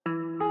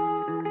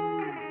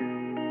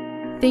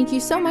Thank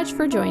you so much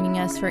for joining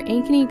us for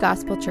Ankeny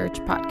Gospel Church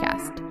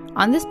podcast.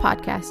 On this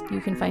podcast,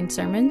 you can find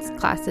sermons,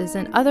 classes,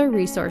 and other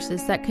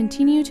resources that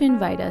continue to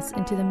invite us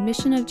into the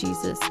mission of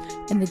Jesus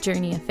and the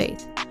journey of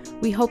faith.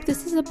 We hope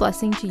this is a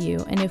blessing to you,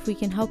 and if we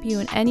can help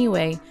you in any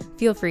way,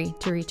 feel free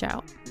to reach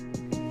out.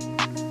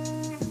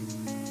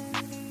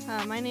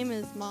 My name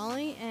is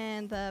Molly,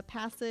 and the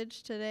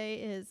passage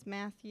today is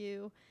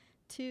Matthew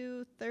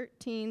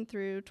 2:13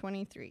 through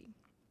 23.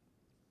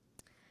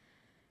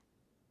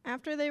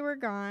 After they were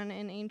gone,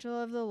 an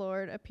angel of the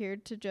Lord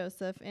appeared to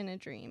Joseph in a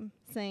dream,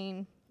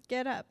 saying,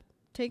 "Get up,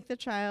 take the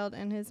child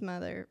and his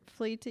mother,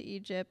 flee to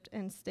Egypt,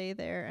 and stay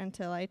there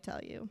until I tell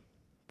you.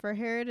 For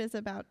Herod is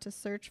about to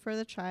search for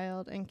the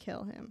child and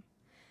kill him."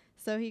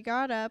 So he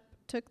got up,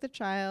 took the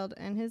child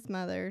and his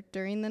mother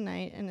during the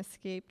night, and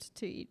escaped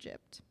to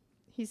Egypt.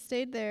 He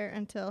stayed there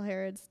until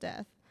Herod's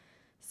death,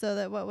 so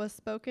that what was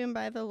spoken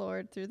by the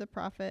Lord through the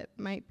prophet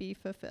might be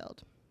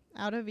fulfilled.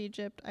 "Out of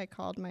Egypt I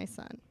called my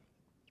son."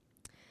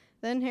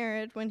 Then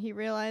Herod, when he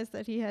realized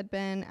that he had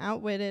been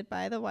outwitted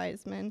by the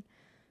wise men,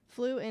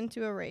 flew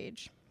into a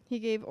rage. He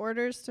gave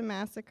orders to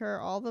massacre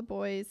all the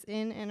boys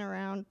in and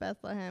around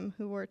Bethlehem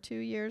who were 2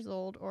 years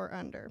old or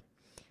under,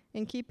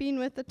 in keeping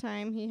with the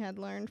time he had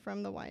learned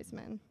from the wise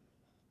men.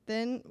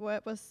 Then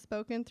what was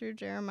spoken through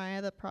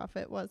Jeremiah the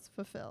prophet was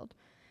fulfilled.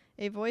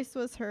 A voice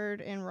was heard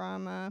in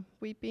Ramah,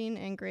 weeping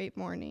and great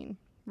mourning,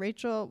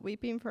 Rachel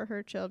weeping for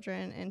her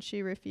children, and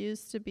she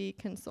refused to be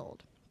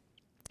consoled,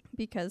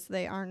 because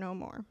they are no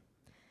more.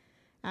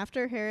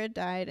 After Herod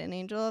died, an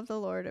angel of the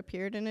Lord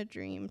appeared in a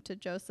dream to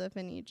Joseph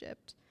in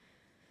Egypt,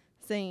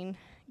 saying,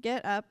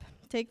 "Get up,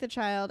 take the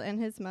child and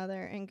his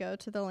mother, and go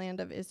to the land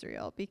of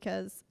Israel,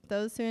 because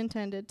those who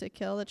intended to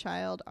kill the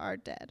child are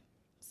dead."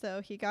 So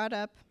he got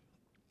up,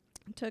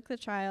 took the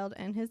child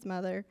and his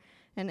mother,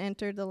 and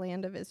entered the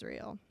land of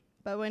Israel.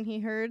 But when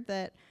he heard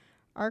that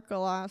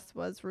Archelaus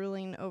was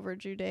ruling over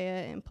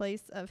Judea in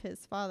place of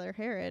his father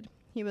Herod,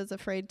 he was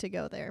afraid to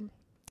go there.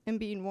 And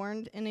being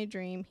warned in a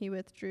dream, he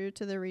withdrew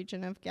to the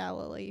region of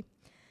Galilee.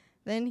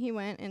 Then he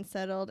went and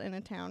settled in a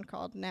town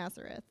called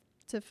Nazareth,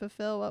 to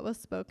fulfill what was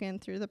spoken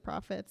through the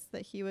prophets,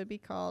 that he would be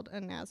called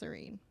a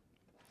Nazarene.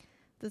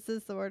 This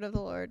is the word of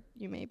the Lord.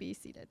 You may be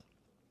seated.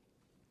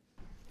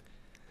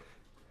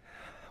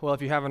 Well,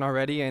 if you haven't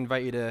already, I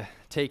invite you to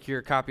take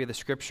your copy of the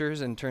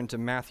scriptures and turn to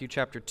Matthew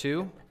chapter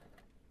 2.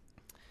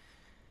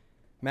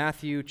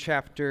 Matthew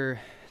chapter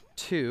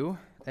 2.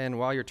 And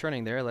while you're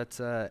turning there, let's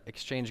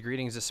exchange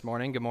greetings this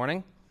morning. Good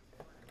morning.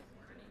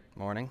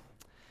 Morning.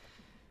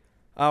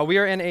 We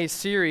are in a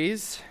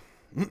series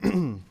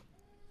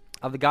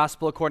of the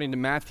Gospel according to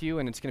Matthew,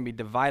 and it's going to be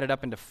divided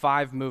up into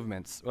 5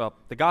 movements. Well,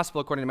 the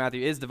Gospel according to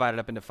Matthew is divided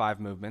up into 5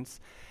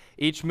 movements.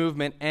 Each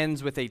movement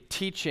ends with a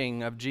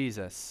teaching of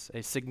Jesus,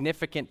 a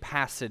significant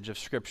passage of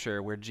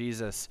Scripture where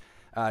Jesus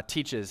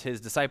teaches his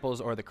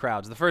disciples or the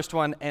crowds. The first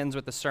one ends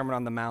with the Sermon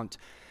on the Mount,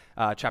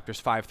 chapters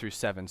 5 through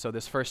 7. So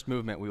this first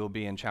movement, we will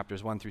be in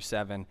chapters 1 through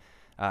 7,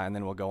 and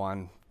then we'll go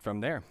on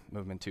from there,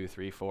 movement 2,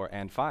 3, 4,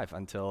 and 5,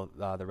 until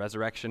the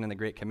resurrection and the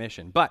Great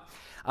Commission. But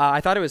I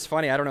thought it was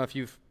funny. I don't know if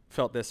you've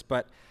felt this,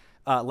 but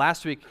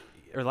last week,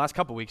 or the last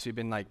couple weeks, we've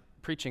been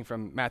preaching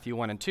from Matthew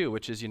 1 and 2,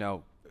 which is,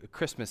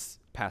 Christmas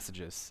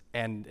passages.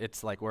 And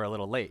it's we're a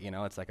little late,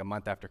 it's a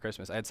month after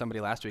Christmas. I had somebody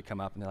last week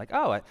come up, and they're like,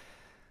 "Oh,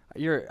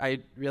 I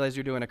realized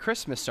you're doing a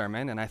Christmas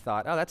sermon," and I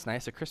thought, "Oh, that's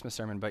nice, a Christmas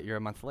sermon, but you're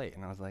a month late."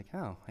 And I was like,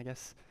 "Oh, I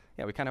guess,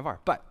 yeah, we kind of are."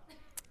 But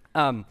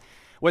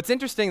what's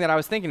interesting that I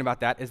was thinking about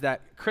that is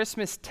that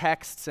Christmas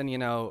texts and,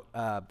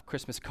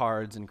 Christmas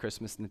cards and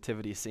Christmas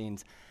nativity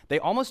scenes, they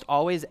almost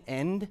always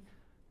end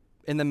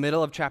in the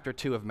middle of chapter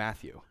 2 of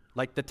Matthew.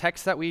 Like the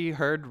text that we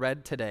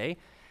read today,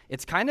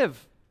 it's kind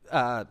of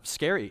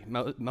scary.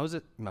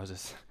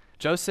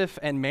 Joseph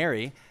and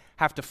Mary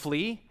have to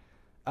flee.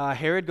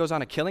 Herod goes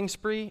on a killing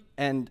spree,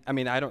 and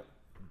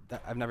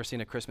I've never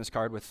seen a Christmas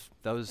card with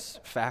those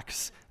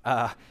facts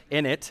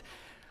in it.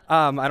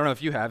 I don't know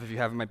if you have. If you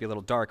have, it might be a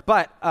little dark.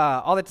 But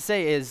all that to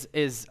say is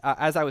as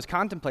I was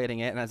contemplating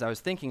it and as I was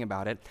thinking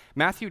about it,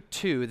 Matthew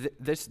 2,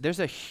 there's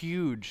a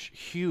huge,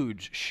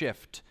 huge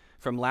shift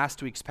from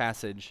last week's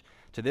passage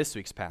to this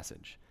week's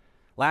passage.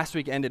 Last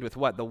week ended with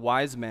what? The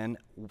wise men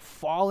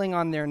falling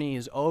on their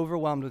knees,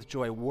 overwhelmed with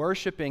joy,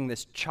 worshiping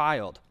this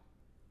child,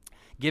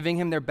 giving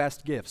him their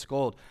best gifts,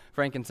 gold,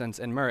 frankincense,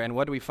 and myrrh. And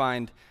what do we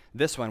find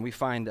this one? We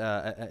find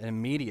an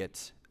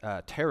immediate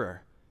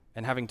terror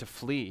and having to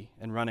flee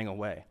and running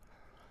away.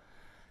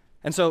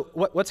 And so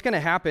what's going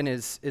to happen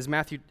is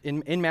Matthew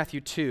in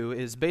Matthew 2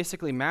 is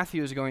basically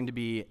Matthew is going to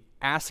be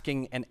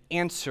asking and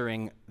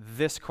answering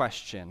this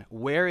question: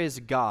 where is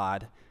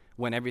God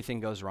when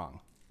everything goes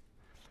wrong?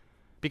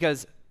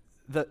 Because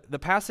the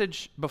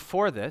passage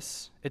before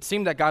this, it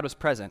seemed that God was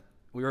present.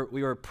 We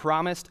were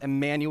promised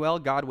Emmanuel,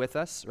 God with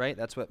us, right?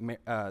 That's what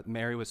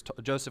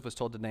Joseph was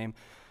told to name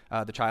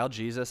the child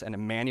Jesus, and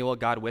Emmanuel,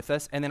 God with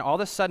us. And then all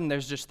of a sudden,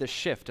 there's just this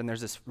shift, and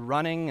there's this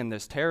running and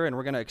this terror, and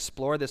we're going to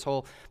explore this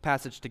whole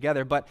passage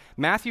together. But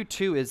Matthew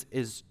 2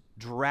 is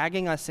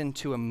dragging us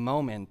into a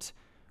moment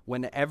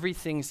when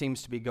everything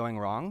seems to be going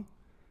wrong,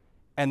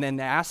 And then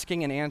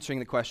asking and answering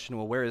the question,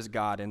 well, where is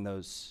God in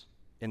those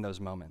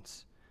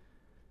moments?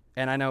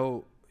 And I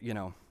know,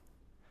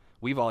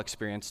 we've all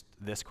experienced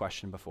this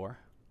question before.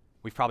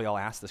 We've probably all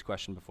asked this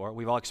question before.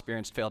 We've all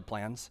experienced failed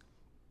plans,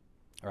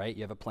 right?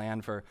 You have a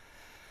plan for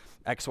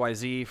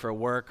XYZ, for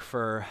work,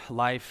 for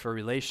life, for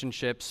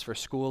relationships, for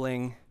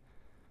schooling,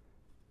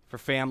 for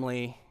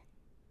family,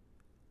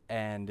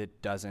 and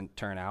it doesn't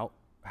turn out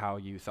how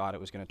you thought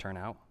it was going to turn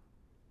out.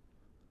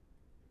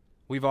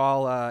 We've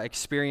all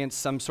experienced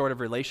some sort of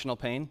relational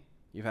pain.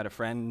 You've had a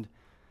friend,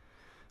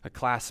 a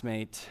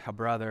classmate, a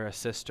brother, a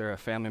sister, a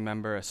family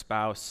member, a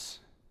spouse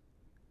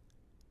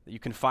that you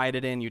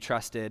confided in, you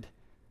trusted,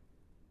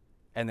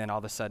 and then all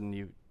of a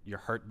sudden you're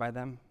hurt by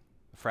them,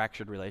 a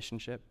fractured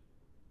relationship.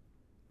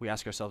 We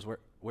ask ourselves,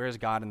 where is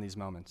God in these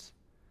moments?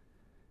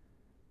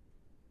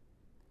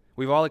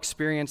 We've all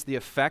experienced the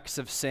effects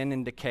of sin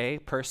and decay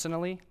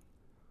personally.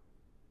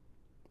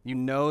 You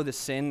know the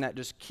sin that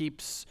just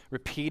keeps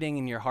repeating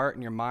in your heart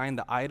and your mind,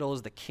 the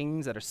idols, the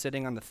kings that are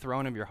sitting on the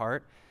throne of your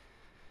heart.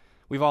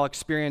 We've all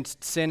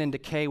experienced sin and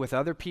decay with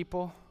other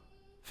people,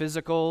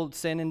 physical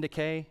sin and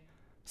decay,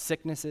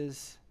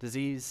 sicknesses,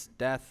 disease,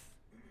 death,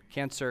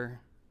 cancer,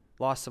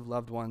 loss of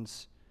loved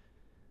ones.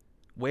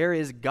 Where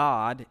is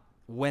God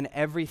when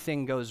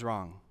everything goes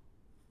wrong?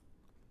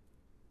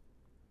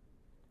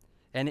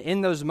 And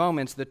in those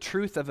moments, the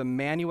truth of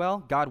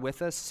Emmanuel, God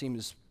with us,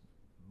 seems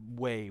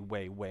way,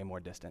 way, way more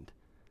distant.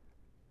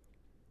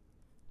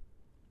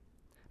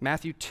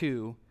 Matthew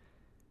 2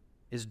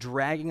 is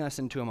dragging us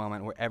into a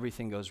moment where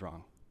everything goes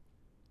wrong.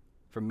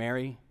 For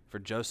Mary, for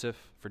Joseph,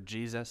 for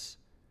Jesus.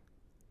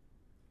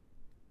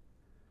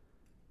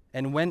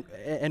 And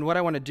what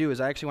I want to do is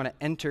I actually want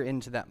to enter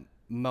into that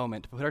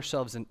moment, put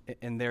ourselves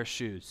in their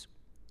shoes,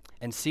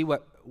 and see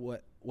what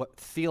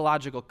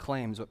theological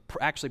claims, what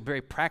actually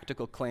very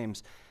practical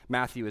claims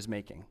Matthew is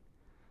making.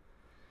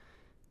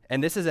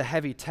 And this is a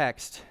heavy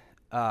text,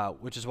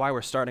 which is why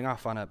we're starting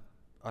off on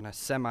a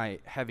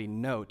semi-heavy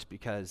note,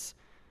 because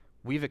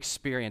we've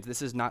experienced,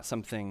 this is not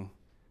something,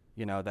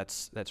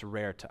 that's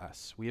rare to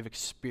us. We have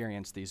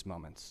experienced these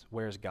moments.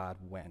 Where's God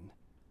when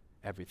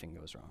everything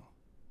goes wrong?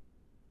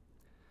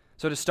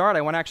 So to start,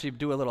 I want to actually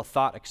do a little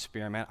thought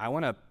experiment. I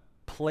want to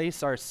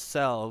place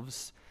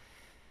ourselves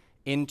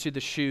into the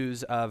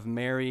shoes of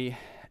Mary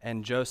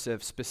and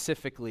Joseph,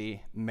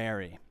 specifically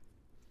Mary.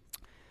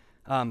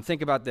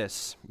 Think about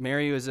this.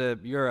 Mary,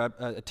 you're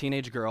a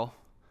teenage girl,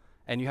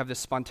 and you have this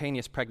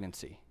spontaneous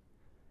pregnancy.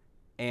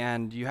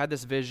 And you had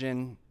this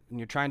vision, and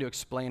you're trying to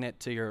explain it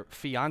to your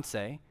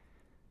fiancé,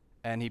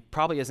 and he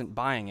probably isn't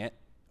buying it,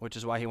 which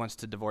is why he wants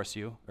to divorce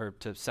you, or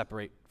to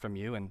separate from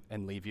you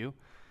and leave you.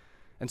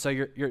 And so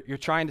you're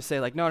trying to say,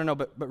 like, no,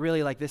 but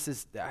really, like, this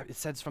is, it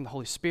says from the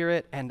Holy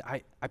Spirit, and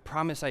I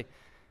promise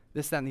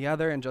this, that, and the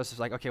other. And Joseph's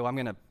like, okay, well,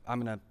 I'm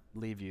gonna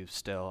leave you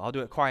still. I'll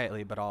do it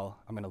quietly, but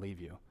I'm gonna leave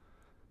you.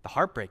 The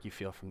heartbreak you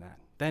feel from that.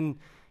 Then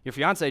your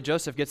fiance,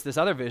 Joseph, gets this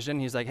other vision.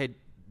 He's like, hey,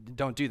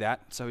 don't do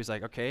that. So he's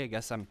like, okay, I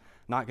guess I'm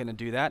not gonna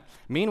do that.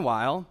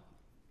 Meanwhile,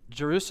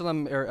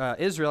 Jerusalem, or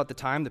Israel at the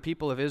time, the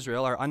people of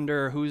Israel are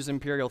under whose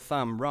imperial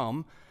thumb?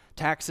 Rome.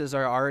 Taxes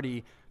are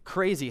already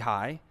crazy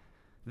high.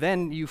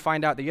 Then you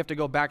find out that you have to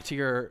go back to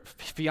your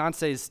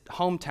fiance's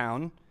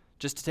hometown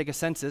just to take a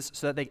census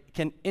so that they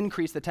can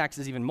increase the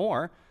taxes even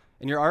more,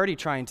 and you're already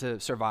trying to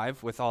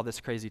survive with all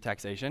this crazy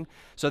taxation.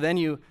 So then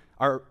you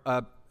are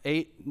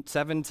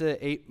 7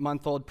 to 8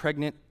 month old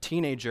pregnant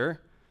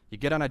teenager, you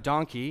get on a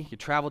donkey, you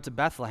travel to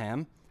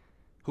Bethlehem.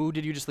 Who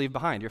did you just leave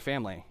behind? Your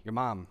family, your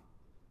mom,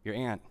 your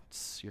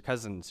aunts, your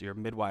cousins, your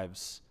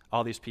midwives,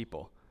 all these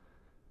people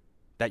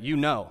that you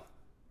know.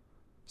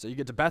 So you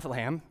get to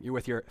Bethlehem, you're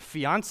with your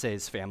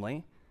fiance's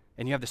family,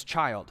 and you have this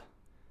child.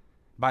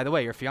 By the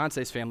way, your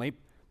fiance's family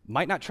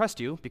might not trust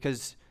you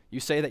because you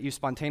say that you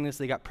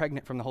spontaneously got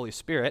pregnant from the Holy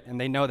Spirit, and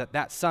they know that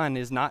that son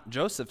is not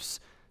Joseph's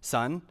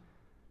son.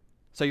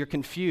 So you're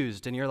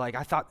confused, and you're like,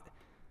 I thought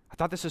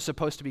this was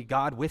supposed to be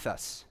God with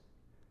us.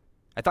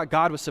 I thought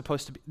this was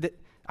supposed to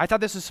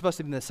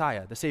be the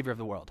Messiah, the Savior of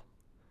the world.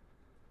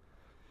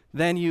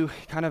 Then you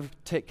kind of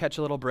catch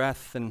a little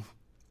breath, and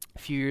a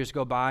few years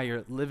go by,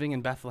 you're living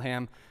in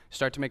Bethlehem,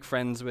 start to make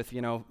friends with,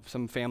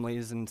 some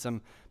families and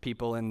some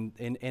people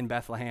in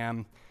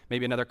Bethlehem,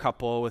 maybe another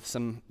couple with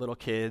some little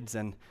kids,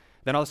 and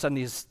then all of a sudden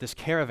this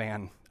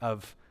caravan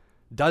of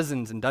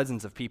dozens and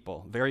dozens of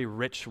people, very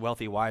rich,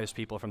 wealthy, wise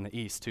people from the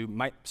east who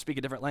might speak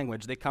a different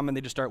language, they come and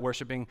they just start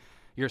worshiping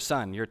your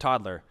son, your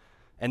toddler,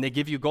 and they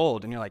give you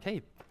gold, and you're like,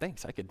 hey,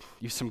 thanks, I could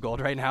use some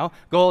gold right now.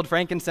 Gold,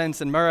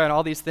 frankincense, and myrrh, and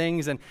all these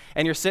things, and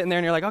you're sitting there,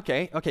 and you're like,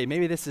 okay,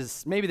 maybe this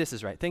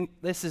is right.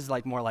 This is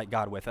like more like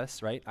God with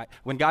us, right?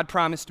 When God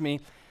promised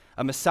me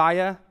a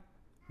Messiah,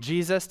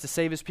 Jesus, to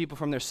save his people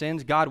from their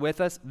sins, God with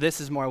us,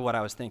 this is more what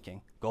I was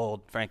thinking.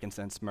 Gold,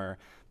 frankincense, myrrh,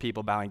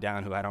 people bowing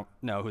down who I don't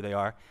know who they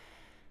are.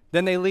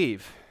 Then they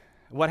leave.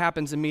 What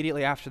happens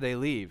immediately after they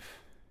leave?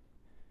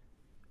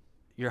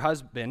 Your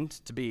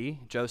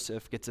husband-to-be,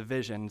 Joseph, gets a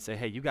vision and say,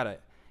 hey, you got to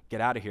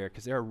get out of here,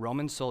 because there are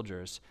Roman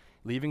soldiers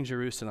leaving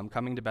Jerusalem,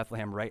 coming to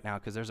Bethlehem right now,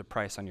 because there's a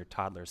price on your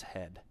toddler's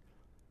head.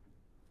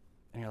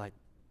 And you're like,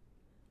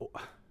 oh,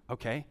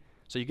 okay.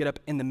 So you get up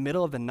in the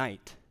middle of the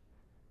night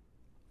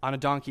on a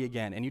donkey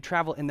again, and you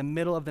travel in the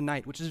middle of the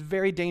night, which is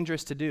very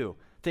dangerous to do,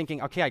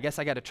 thinking, okay, I guess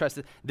I got to trust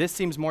it. This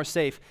seems more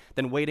safe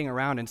than waiting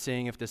around and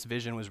seeing if this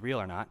vision was real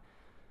or not.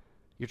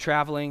 You're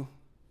traveling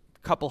a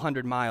couple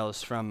 100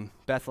 miles from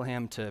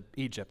Bethlehem to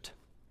Egypt.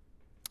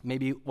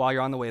 Maybe while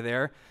you're on the way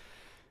there,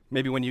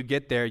 maybe when you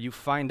get there, you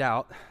find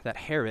out that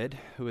Herod,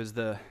 who is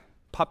the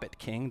puppet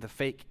king, the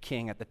fake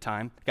king at the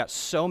time, got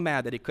so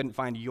mad that he couldn't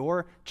find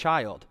your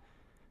child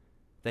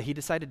that he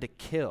decided to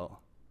kill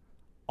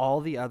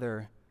all the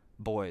other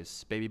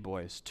boys, baby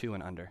boys, 2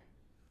 and under.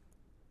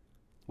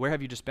 Where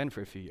have you just been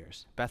for a few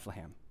years?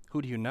 Bethlehem.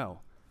 Who do you know?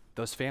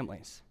 Those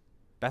families.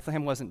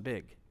 Bethlehem wasn't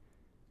big.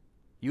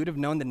 You would have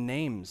known the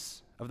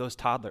names of those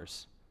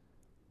toddlers,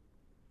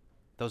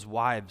 those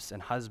wives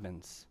and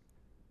husbands,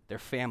 their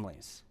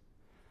families.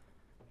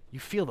 You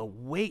feel the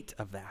weight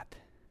of that.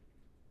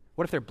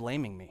 What if they're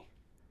blaming me?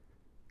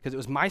 Because it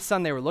was my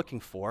son they were looking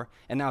for,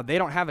 and now they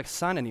don't have a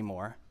son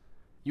anymore.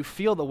 You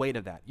feel the weight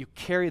of that. You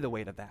carry the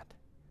weight of that.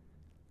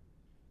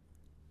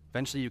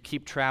 Eventually you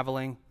keep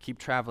traveling,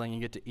 you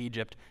get to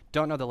Egypt,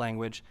 don't know the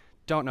language,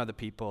 don't know the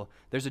people.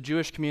 There's a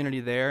Jewish community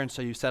there, and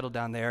so you settle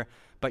down there,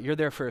 but you're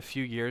there for a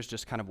few years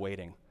just kind of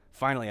waiting.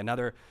 Finally,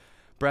 another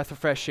breath of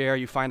fresh air,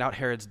 you find out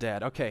Herod's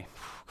dead. Okay,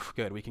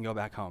 good, we can go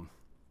back home.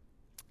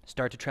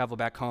 Start to travel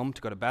back home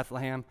to go to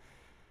Bethlehem.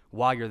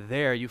 While you're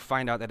there, you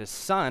find out that his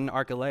son,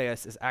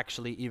 Archelaus, is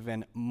actually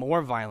even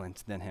more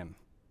violent than him,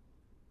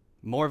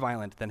 more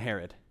violent than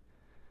Herod.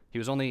 He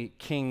was only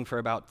king for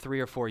about 3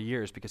 or 4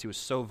 years because he was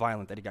so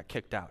violent that he got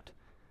kicked out.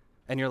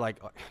 And you're like,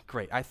 oh,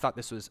 great, I thought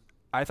this was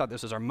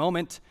our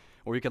moment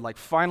where we could like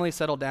finally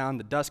settle down,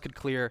 the dust could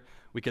clear,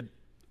 we could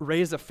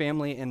raise a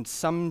family in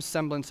some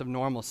semblance of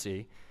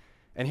normalcy.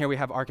 And here we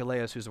have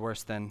Archelaus, who's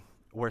worse than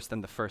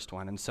the first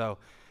one. And so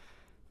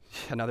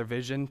another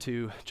vision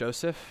to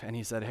Joseph, and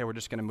he said, hey, we're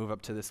just going to move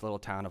up to this little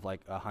town of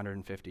like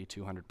 150,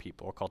 200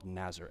 people called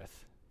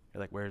Nazareth. You're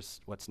like,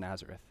 what's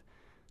Nazareth?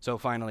 So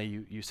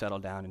finally you settle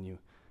down and you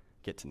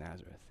get to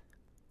Nazareth.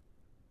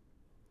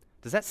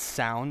 Does that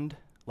sound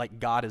like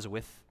God is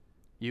with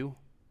you?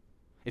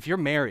 If you're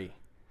Mary,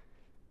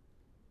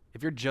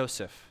 if you're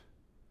Joseph,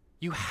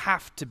 you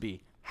have to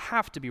be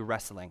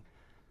wrestling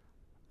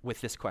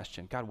with this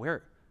question. God,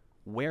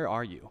 where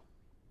are you?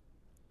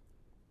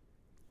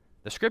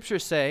 The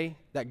scriptures say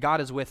that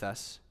God is with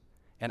us,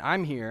 and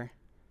I'm here.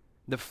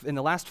 In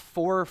the last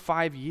 4 or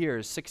 5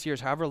 years, 6 years,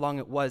 however long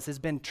it was, has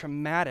been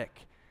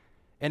traumatic.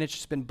 And it's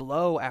just been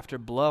blow after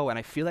blow, and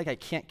I feel like I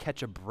can't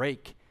catch a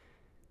break.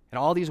 And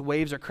all these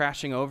waves are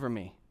crashing over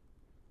me.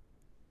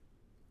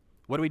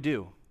 What do we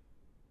do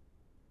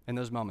in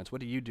those moments?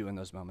 What do you do in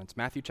those moments?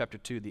 Matthew chapter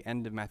 2, the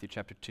end of Matthew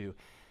chapter 2,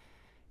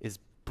 is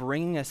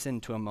bringing us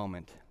into a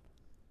moment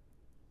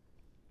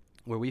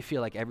where we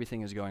feel like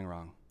everything is going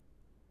wrong.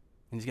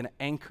 And he's going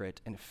to anchor it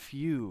in a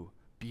few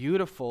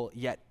beautiful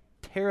yet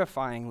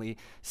terrifyingly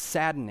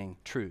saddening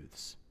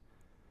truths.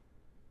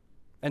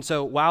 And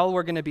so while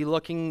we're going to be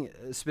looking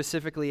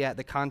specifically at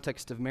the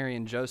context of Mary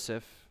and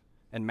Joseph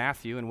and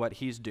Matthew and what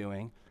he's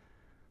doing,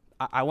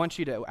 I want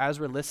you to, as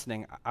we're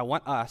listening, I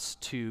want us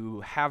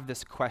to have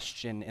this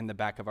question in the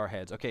back of our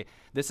heads. Okay,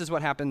 this is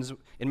what happens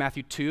in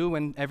Matthew 2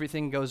 when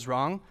everything goes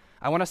wrong.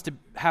 I want us to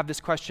have this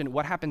question,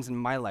 what happens in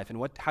my life,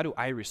 and how do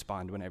I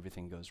respond when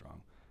everything goes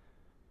wrong?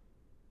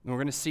 And we're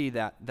going to see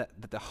that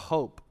the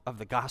hope of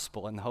the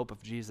gospel and the hope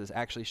of Jesus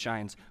actually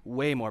shines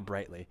way more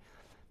brightly.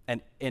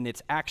 And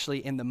it's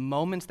actually in the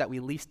moments that we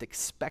least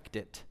expect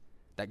it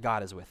that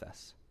God is with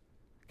us.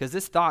 Because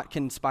this thought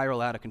can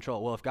spiral out of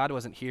control. Well, if God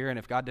wasn't here, and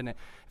if I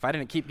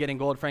didn't keep getting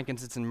gold,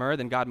 frankincense, and myrrh,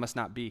 then God must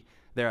not be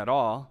there at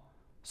all.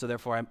 So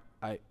therefore,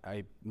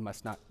 I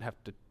must not have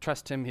to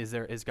trust him.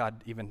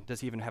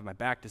 Does he even have my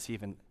back? Does he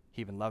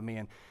even love me?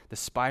 And the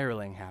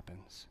spiraling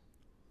happens.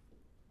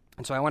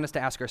 And so I want us to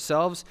ask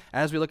ourselves,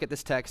 as we look at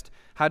this text,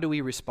 how do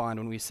we respond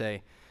when we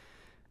say,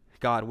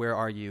 God, where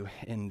are you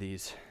in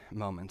these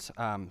moments?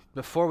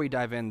 Before we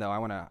dive in, though, I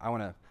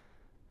want to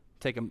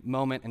take a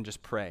moment and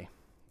just pray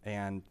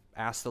and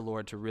ask the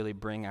Lord to really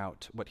bring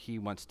out what he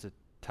wants to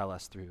tell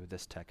us through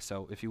this text.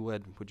 So if you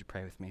would you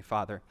pray with me?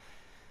 Father,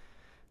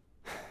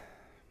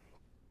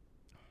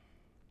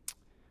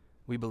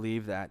 we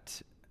believe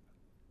that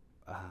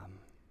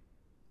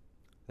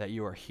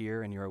you are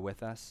here and you are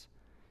with us.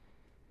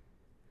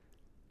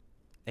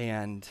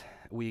 And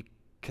we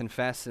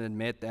confess and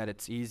admit that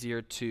it's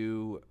easier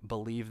to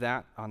believe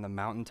that on the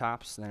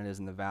mountaintops than it is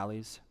in the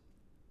valleys.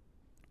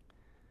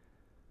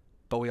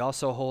 But we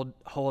also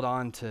hold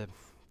on to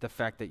the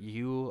fact that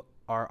you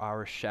are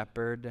our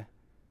shepherd.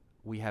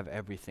 We have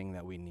everything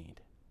that we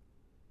need.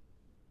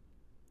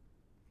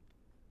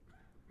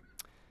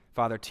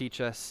 Father,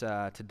 teach us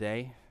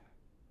today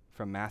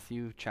from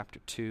Matthew chapter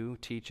 2.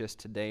 Teach us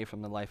today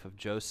from the life of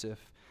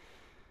Joseph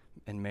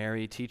and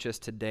Mary. Teach us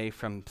today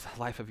from the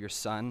life of your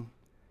Son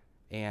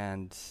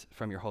and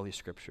from your holy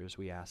scriptures.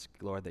 We ask,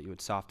 Lord, that you would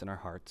soften our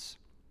hearts.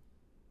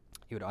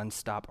 You would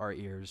unstop our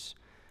ears.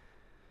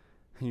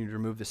 You to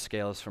remove the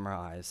scales from our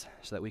eyes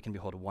so that we can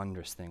behold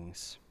wondrous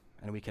things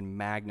and we can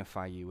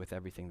magnify you with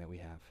everything that we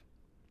have.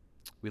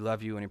 We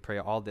love you and we pray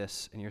all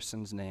this in your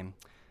Son's name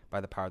by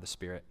the power of the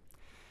Spirit.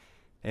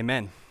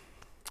 Amen.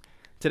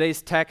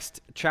 Today's text,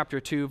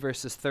 chapter 2,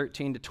 verses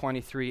 13 to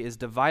 23, is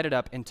divided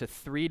up into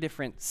three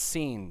different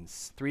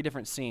scenes.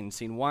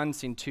 Scene 1,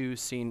 scene 2,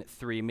 scene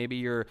 3. Maybe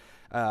your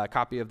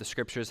copy of the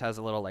scriptures has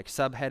a little like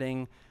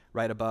subheading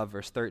right above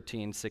verse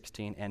 13,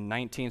 16, and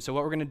 19. So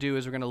what we're going to do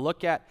is we're going to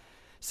look at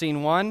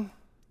scene 1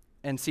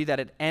 and see that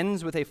it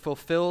ends with a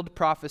fulfilled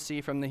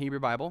prophecy from the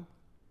Hebrew Bible.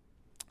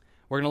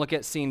 We're going to look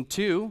at scene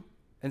 2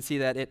 and see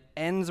that it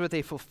ends with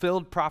a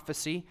fulfilled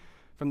prophecy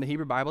from the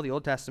Hebrew Bible, the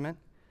Old Testament.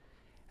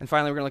 And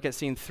finally, we're going to look at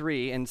scene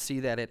 3 and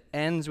see that it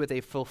ends with a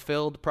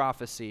fulfilled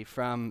prophecy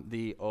from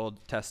the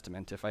Old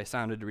Testament. If I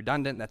sounded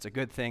redundant, that's a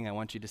good thing. I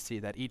want you to see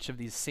that each of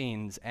these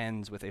scenes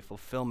ends with a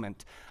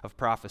fulfillment of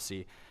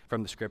prophecy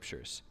from the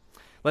Scriptures.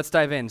 Let's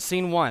dive in.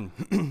 Scene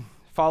 1.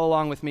 Follow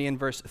along with me in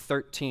verse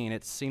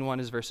 13. Scene 1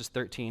 is verses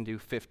 13 to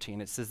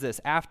 15. It says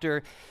this: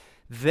 after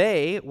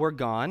they were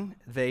gone,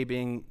 they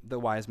being the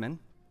wise men,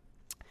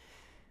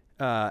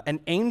 an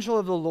angel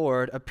of the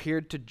Lord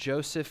appeared to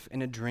Joseph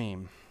in a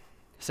dream,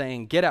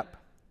 saying, "Get up,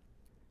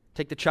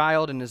 take the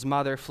child and his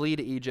mother, flee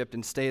to Egypt,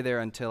 and stay there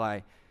until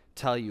I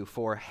tell you.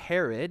 For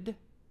Herod,"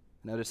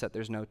 notice that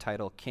there's no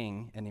title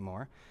king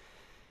anymore,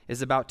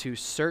 "is about to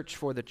search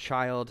for the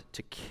child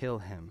to kill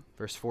him."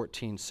 Verse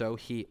 14, "So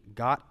he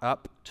got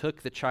up,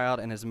 took the child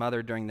and his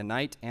mother during the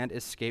night, and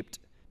escaped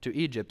to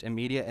Egypt."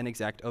 Immediate and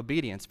exact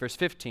obedience. Verse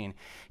 15,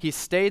 "He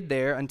stayed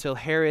there until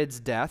Herod's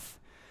death,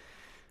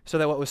 so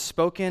that what was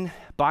spoken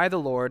by the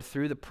Lord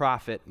through the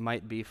prophet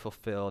might be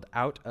fulfilled.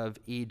 Out of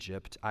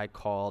Egypt I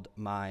called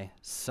my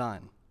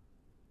son."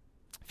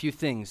 A few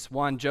things.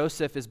 One,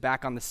 Joseph is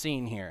back on the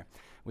scene here.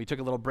 We took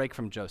a little break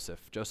from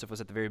Joseph. Joseph was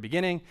at the very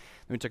beginning, then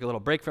we took a little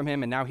break from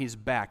him, and now he's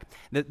back.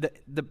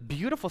 The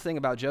beautiful thing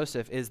about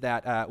Joseph is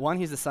that, one,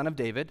 he's the son of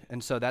David,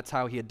 and so that's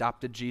how he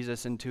adopted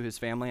Jesus into his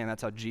family, and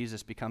that's how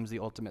Jesus becomes the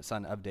ultimate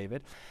son of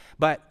David.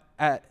 But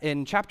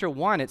in chapter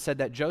 1, it said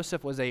that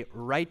Joseph was a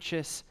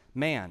righteous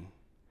man.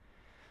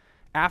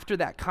 After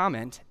that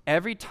comment,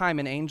 every time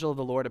an angel of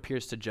the Lord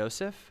appears to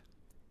Joseph,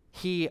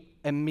 he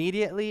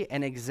immediately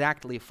and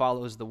exactly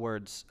follows the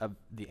words of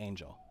the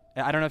angel.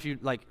 I don't know if you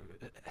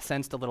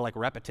sensed a little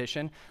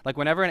repetition. Like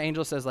whenever an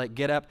angel says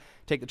get up,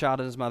 take the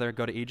child and his mother,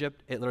 go to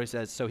Egypt, it literally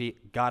says, so he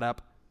got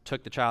up,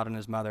 took the child and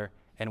his mother,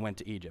 and went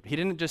to Egypt. He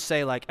didn't just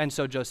say and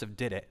so Joseph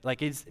did it.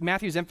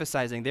 Matthew's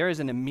emphasizing there is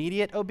an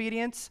immediate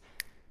obedience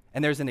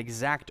and there's an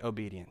exact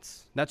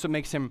obedience. That's what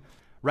makes him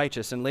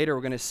righteous. And later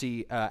we're going to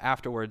see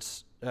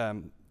afterwards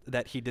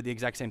that he did the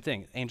exact same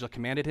thing. The angel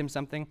commanded him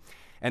something,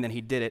 and then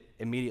he did it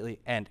immediately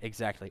and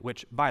exactly,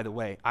 which, by the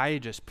way, I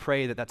just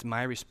pray that that's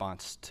my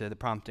response to the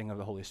prompting of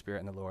the Holy Spirit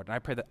and the Lord. And I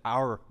pray that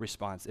our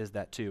response is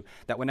that too,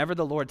 that whenever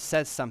the Lord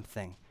says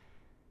something,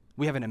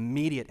 we have an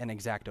immediate and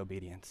exact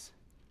obedience.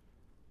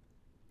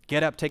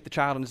 Get up, take the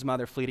child and his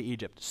mother, flee to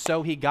Egypt.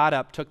 So he got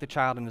up, took the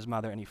child and his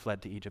mother, and he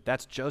fled to Egypt.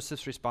 That's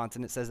Joseph's response,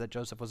 and it says that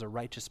Joseph was a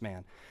righteous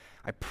man.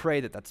 I pray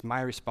that that's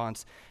my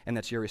response, and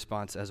that's your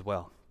response as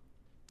well.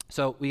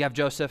 So we have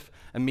Joseph,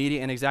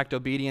 immediate and exact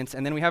obedience,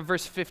 and then we have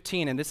verse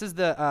 15, and this is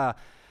the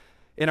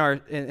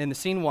in the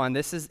scene 1.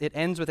 It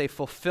ends with a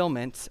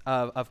fulfillment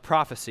of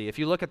prophecy. If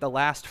you look at the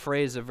last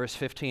phrase of verse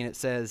 15, it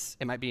says,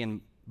 it might be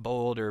in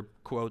bold or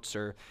quotes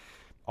or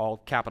all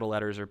capital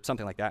letters or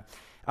something like that.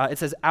 It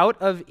says,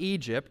 "Out of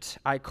Egypt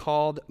I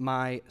called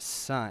my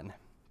son."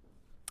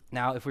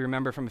 Now, if we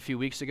remember from a few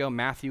weeks ago,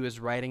 Matthew is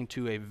writing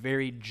to a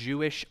very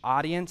Jewish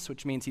audience,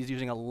 which means he's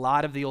using a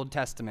lot of the Old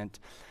Testament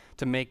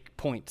to make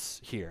points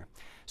here.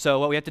 So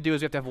what we have to do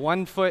is we have to have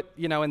one foot,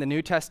 in the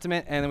New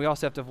Testament, and then we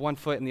also have to have one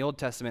foot in the Old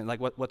Testament,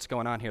 what's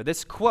going on here.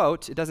 This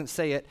quote, it doesn't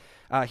say it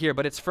here,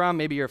 but it's from,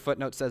 maybe your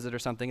footnote says it or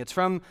something, it's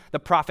from the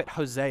prophet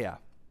Hosea.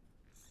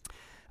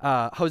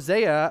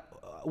 Hosea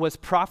was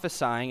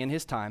prophesying in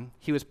his time.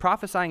 He was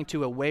prophesying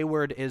to a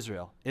wayward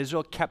Israel.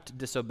 Israel kept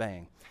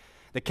disobeying.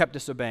 They kept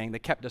disobeying. They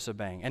kept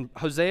disobeying. And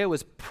Hosea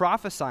was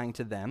prophesying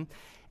to them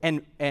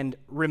and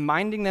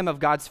reminding them of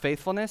God's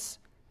faithfulness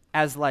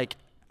as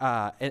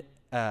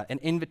an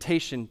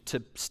invitation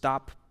to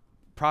stop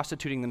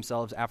prostituting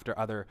themselves after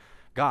other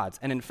gods.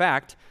 And in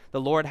fact,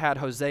 the Lord had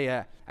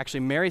Hosea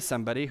actually marry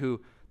somebody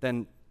who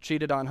then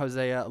cheated on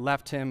Hosea,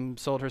 left him,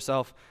 sold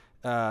herself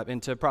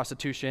into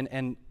prostitution,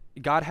 and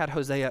God had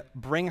Hosea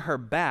bring her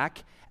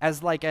back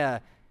as like an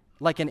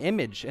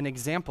image, an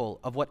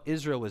example of what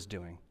Israel was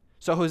doing.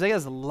 So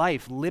Hosea's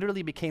life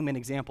literally became an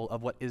example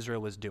of what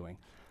Israel was doing.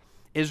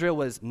 Israel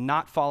was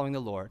not following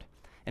the Lord,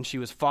 and she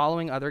was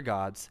following other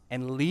gods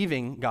and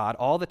leaving God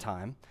all the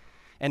time.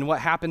 And what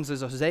happens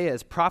is Hosea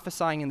is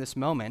prophesying in this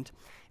moment,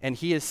 and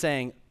he is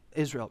saying,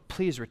 Israel,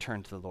 please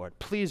return to the Lord.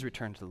 Please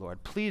return to the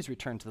Lord. Please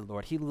return to the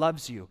Lord. He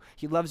loves you.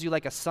 He loves you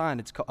like a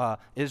son.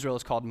 Israel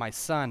is called my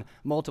son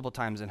multiple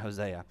times in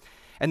Hosea.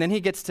 And then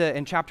he gets to,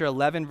 in chapter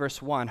 11,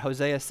 verse 1,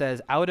 Hosea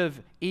says, out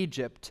of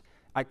Egypt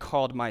I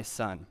called my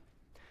son.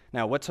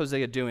 Now, what's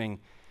Hosea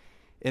doing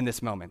in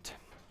this moment?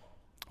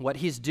 what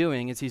he's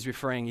doing is he's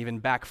referring even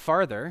back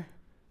farther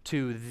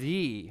to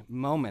the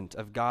moment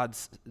of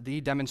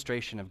the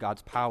demonstration of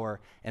God's power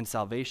and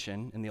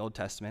salvation in the Old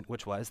Testament,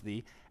 which was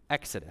the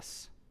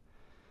Exodus.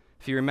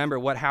 If you remember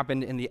what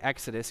happened in the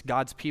Exodus,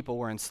 God's people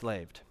were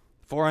enslaved.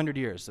 400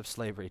 years of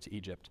slavery to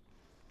Egypt.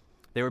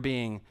 They were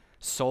being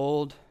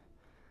sold.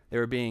 They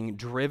were being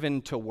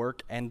driven to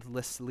work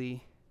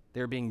endlessly.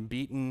 They were being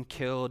beaten,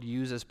 killed,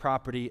 used as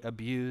property,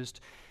 abused.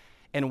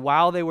 And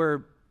while they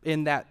were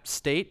in that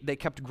state, they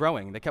kept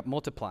growing. They kept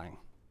multiplying.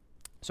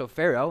 So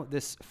Pharaoh,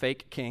 this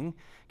fake king,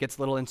 gets a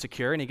little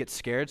insecure and he gets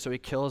scared, so he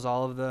kills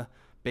all of the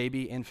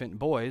baby infant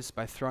boys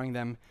by throwing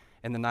them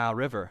in the Nile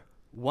River.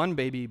 One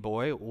baby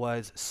boy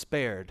was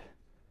spared.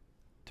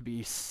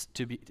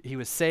 He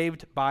was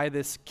saved by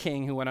this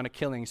king who went on a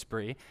killing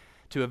spree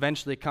to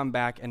eventually come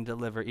back and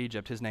deliver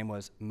Egypt. His name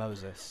was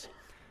Moses.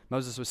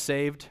 Moses was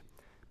saved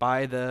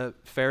by the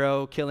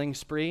Pharaoh killing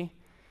spree,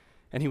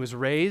 and he was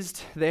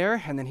raised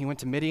there, and then he went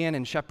to Midian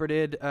and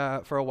shepherded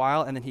for a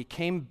while, and then he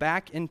came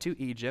back into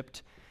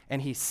Egypt,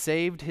 and he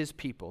saved his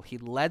people. He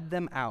led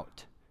them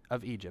out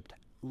of Egypt,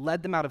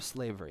 led them out of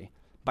slavery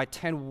by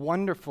 10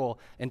 wonderful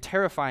and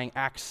terrifying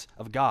acts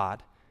of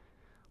God,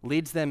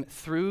 leads them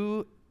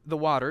through the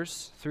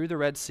waters, through the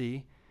Red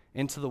Sea,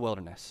 into the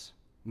wilderness.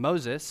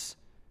 Moses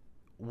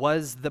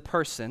was the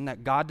person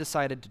that God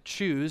decided to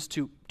choose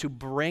to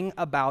bring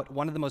about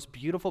one of the most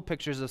beautiful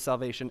pictures of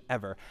salvation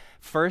ever.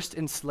 First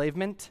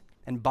enslavement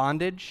and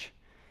bondage,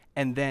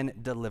 and then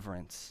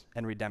deliverance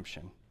and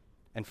redemption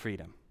and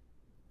freedom.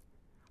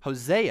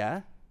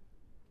 Hosea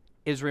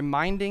is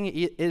reminding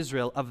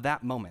Israel of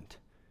that moment.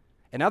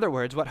 In other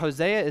words, what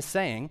Hosea is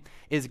saying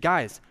is,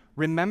 guys,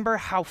 remember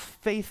how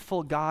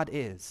faithful God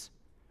is.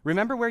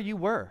 Remember where you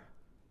were.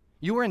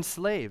 You were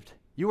enslaved.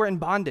 You were in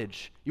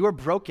bondage. You were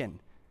broken.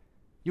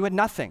 You had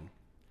nothing.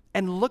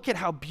 And look at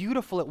how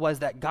beautiful it was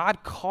that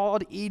God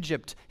called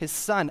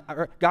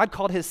God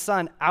called his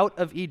son out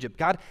of Egypt.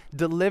 God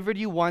delivered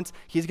you once.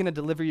 He's going to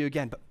deliver you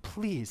again. But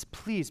please,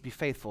 please be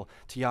faithful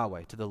to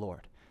Yahweh, to the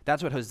Lord.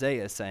 That's what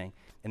Hosea is saying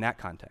in that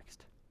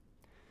context.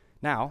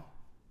 Now,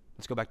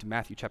 let's go back to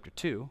Matthew chapter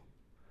 2.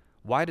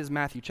 Why does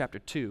Matthew chapter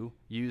 2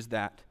 use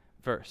that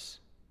verse?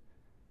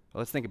 Well,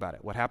 let's think about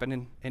it. What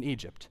happened in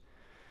Egypt?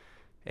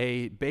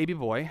 A baby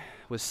boy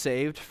was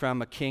saved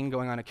from a king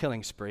going on a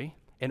killing spree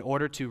in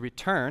order to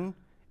return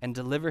and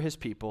deliver his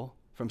people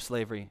from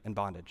slavery and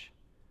bondage.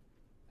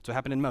 That's what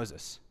happened in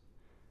Moses.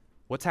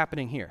 What's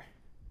happening here?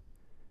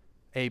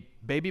 A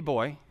baby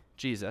boy,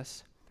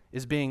 Jesus,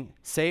 is being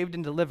saved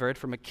and delivered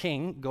from a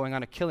king going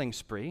on a killing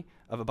spree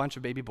of a bunch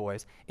of baby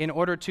boys in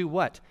order to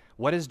what?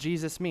 What does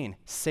Jesus mean?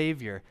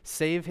 Savior.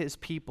 Save his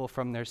people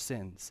from their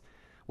sins.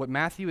 What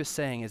Matthew is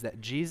saying is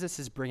that Jesus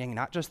is bringing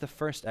not just the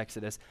first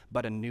Exodus,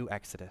 but a new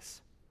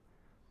Exodus.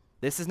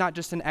 This is not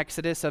just an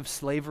exodus of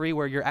slavery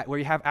where you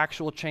have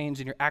actual chains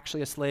and you're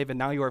actually a slave and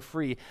now you are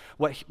free.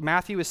 What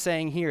Matthew is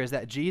saying here is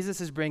that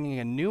Jesus is bringing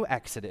a new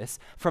Exodus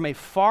from a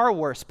far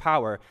worse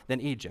power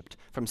than Egypt,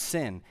 from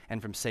sin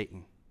and from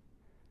Satan.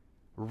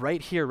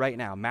 Right here, right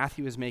now,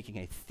 Matthew is making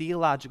a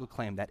theological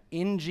claim that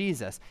in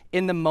Jesus,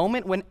 in the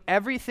moment when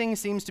everything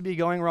seems to be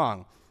going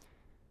wrong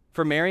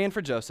for Mary and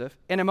for Joseph,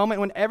 in a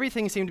moment when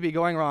everything seemed to be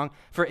going wrong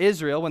for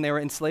Israel when they were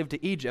enslaved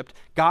to Egypt,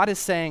 God is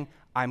saying,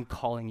 I'm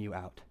calling you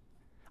out.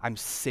 I'm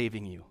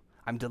saving you.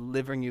 I'm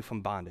delivering you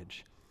from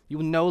bondage. You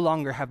will no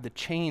longer have the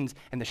chains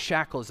and the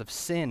shackles of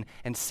sin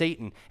and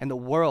Satan and the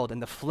world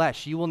and the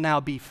flesh. You will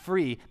now be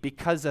free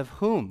because of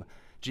whom?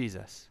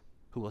 Jesus,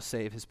 who will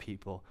save his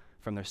people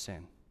from their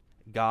sin.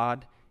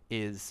 God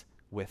is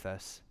with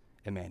us,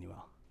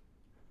 Emmanuel.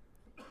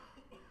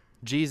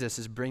 Jesus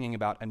is bringing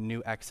about a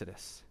new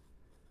exodus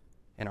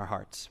in our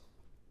hearts.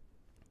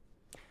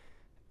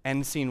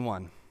 End scene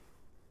 1.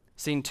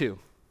 Scene 2,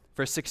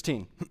 verse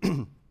 16.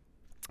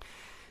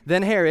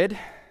 Then Herod,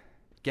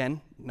 again,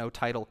 no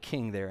title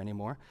king there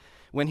anymore,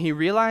 when he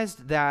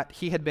realized that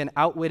he had been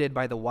outwitted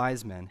by the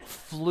wise men,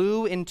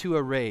 flew into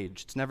a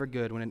rage. It's never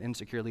good when an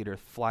insecure leader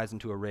flies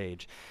into a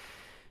rage.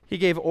 He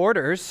gave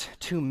orders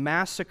to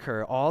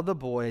massacre all the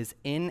boys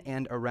in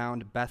and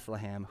around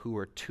Bethlehem who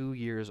were 2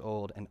 years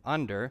old and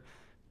under,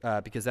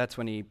 because that's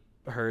when he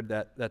heard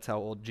that's how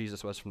old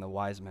Jesus was from the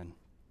wise men.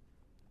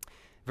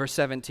 Verse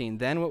 17,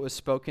 then what was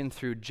spoken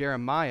through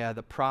Jeremiah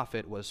the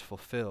prophet was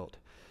fulfilled.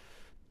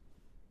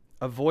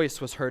 A voice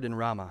was heard in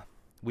Ramah,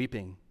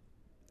 weeping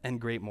and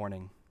great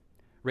mourning,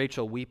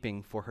 Rachel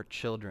weeping for her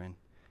children,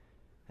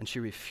 and she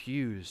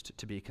refused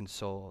to be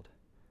consoled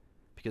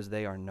because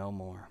they are no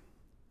more.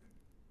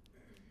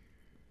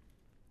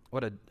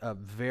 What a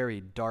very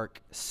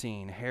dark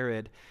scene.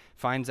 Herod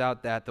finds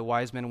out that the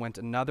wise men went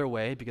another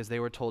way because they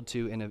were told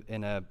to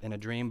in a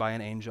dream by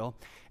an angel,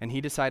 and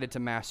he decided to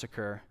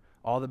massacre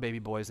all the baby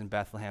boys in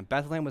Bethlehem.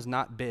 Bethlehem was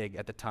not big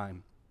at the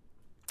time.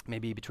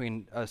 Maybe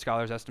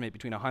scholars estimate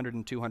between 100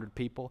 and 200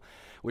 people,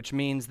 which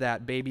means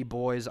that baby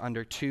boys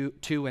under two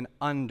and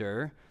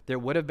under, there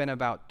would have been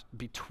about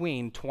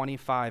between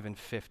 25 and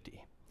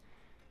 50.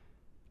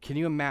 Can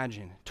you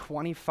imagine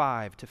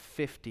 25 to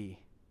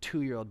 50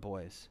 2-year-old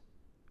boys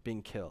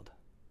being killed?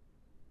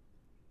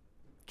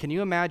 Can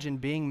you imagine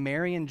being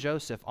Mary and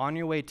Joseph on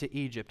your way to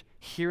Egypt,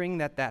 hearing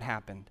that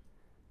happened,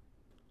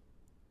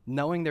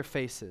 knowing their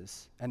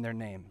faces and their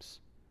names?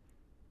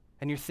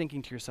 And you're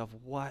thinking to yourself,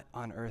 what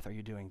on earth are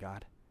you doing,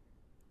 God?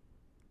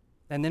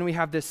 And then we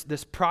have this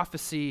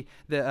prophecy,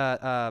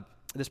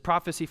 this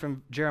prophecy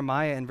from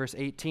Jeremiah in verse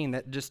 18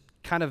 that just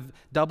kind of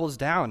doubles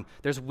down.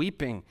 There's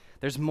weeping,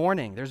 there's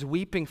mourning, there's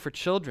weeping for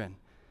children.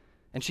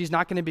 And she's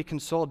not going to be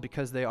consoled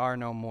because they are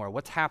no more.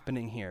 What's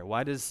happening here?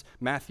 Why does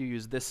Matthew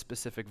use this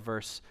specific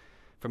verse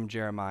from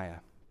Jeremiah?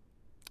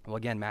 Well,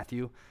 again,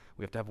 Matthew,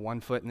 we have to have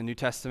one foot in the New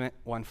Testament,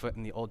 one foot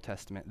in the Old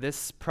Testament.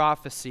 This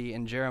prophecy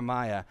in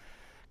Jeremiah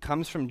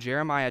comes from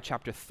Jeremiah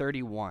chapter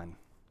 31.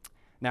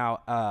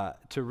 Now,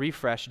 to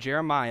refresh,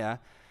 Jeremiah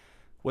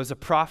was a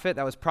prophet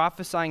that was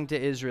prophesying to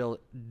Israel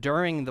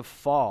during the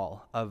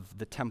fall of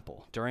the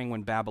temple, during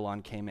when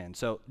Babylon came in.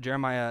 So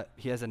Jeremiah,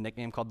 he has a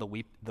nickname called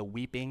the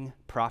Weeping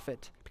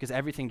Prophet, because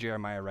everything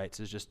Jeremiah writes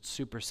is just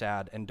super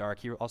sad and dark.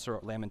 He also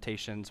wrote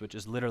Lamentations, which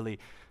is literally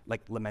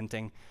like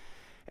lamenting.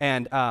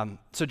 And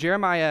so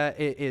Jeremiah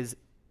is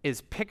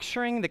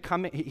picturing the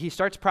coming. He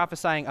starts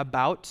prophesying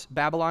about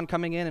Babylon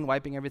coming in and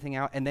wiping everything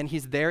out, and then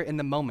he's there in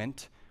the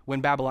moment when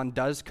Babylon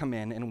does come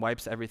in and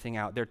wipes everything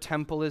out. Their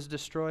temple is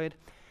destroyed.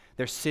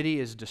 Their city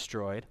is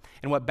destroyed.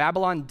 And what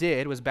Babylon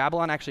did was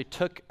Babylon actually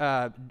took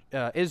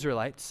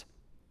Israelites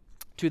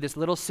to this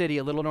little city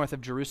a little north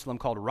of Jerusalem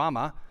called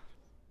Ramah,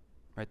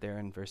 right there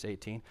in verse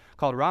 18,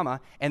 called Ramah,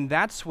 and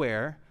that's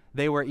where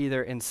they were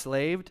either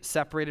enslaved,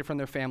 separated from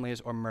their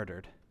families, or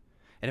murdered.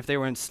 And if they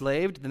were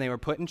enslaved, then they were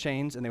put in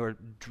chains and they were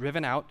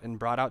driven out and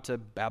brought out to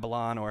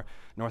Babylon or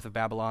north of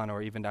Babylon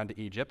or even down to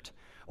Egypt.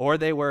 Or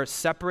they were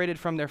separated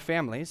from their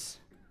families,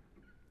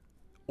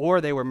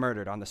 or they were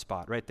murdered on the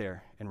spot right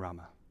there in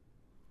Ramah.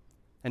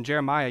 And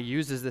Jeremiah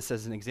uses this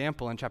as an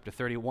example in chapter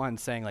 31,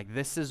 saying, like,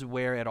 this is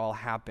where it all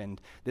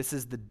happened. This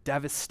is the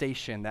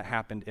devastation that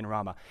happened in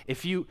Ramah.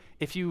 If you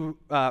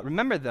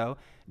remember, though,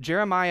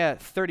 Jeremiah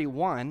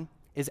 31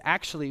 is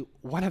actually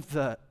one of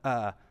the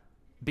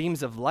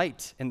beams of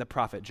light in the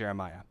prophet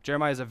Jeremiah.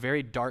 Jeremiah is a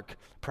very dark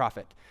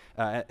prophet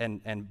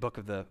and book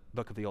of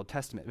the Old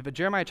Testament. But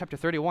Jeremiah chapter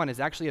 31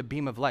 is actually a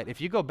beam of light. If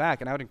you go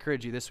back, and I would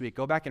encourage you this week,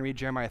 go back and read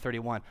Jeremiah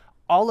 31.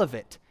 All of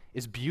it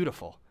is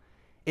beautiful.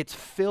 It's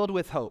filled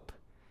with hope.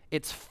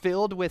 It's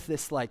filled with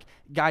this, like,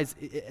 guys,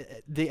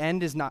 the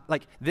end is not,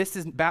 like,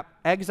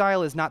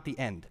 exile is not the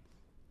end.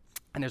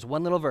 And there's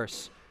one little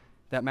verse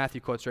that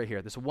Matthew quotes right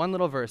here. This one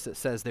little verse that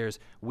says there's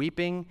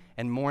weeping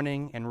and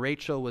mourning, and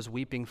Rachel was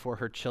weeping for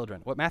her children.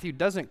 What Matthew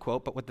doesn't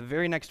quote, but what the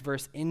very next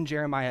verse in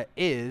Jeremiah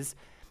is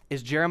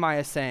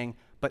Jeremiah saying,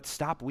 but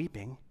stop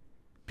weeping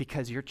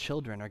because your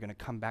children are going to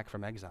come back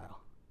from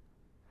exile.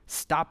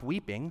 Stop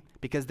weeping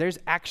because there's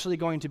actually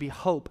going to be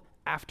hope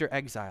after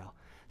exile.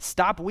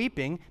 Stop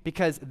weeping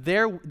because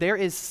there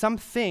is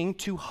something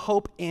to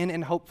hope in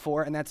and hope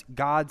for, and that's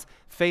God's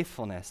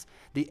faithfulness.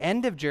 The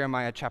end of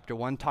Jeremiah chapter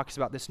 1 talks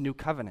about this new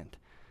covenant.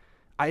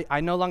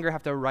 I no longer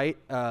have to write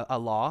a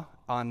law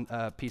on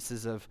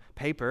pieces of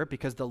paper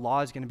because the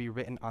law is going to be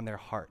written on their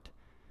heart.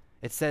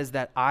 It says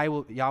that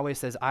Yahweh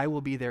says, I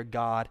will be their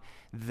God,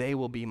 they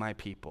will be my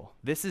people.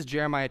 This is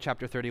Jeremiah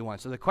chapter 31.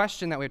 So the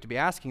question that we have to be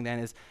asking then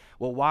is,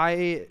 well,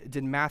 why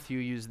did Matthew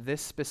use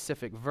this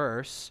specific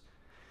verse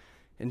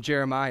in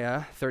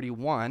Jeremiah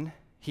 31?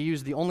 He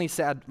used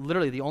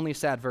literally the only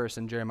sad verse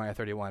in Jeremiah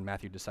 31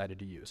 Matthew decided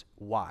to use.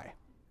 Why?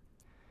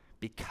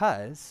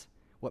 Because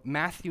what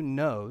Matthew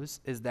knows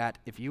is that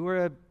if you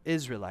were an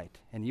Israelite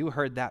and you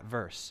heard that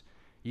verse,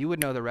 you would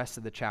know the rest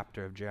of the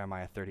chapter of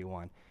Jeremiah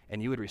 31,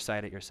 and you would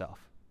recite it yourself.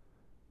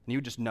 And you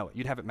would just know it.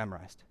 You'd have it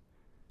memorized.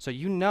 So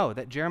you know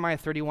that Jeremiah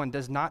 31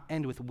 does not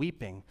end with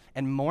weeping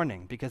and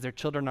mourning because their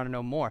children are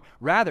no more.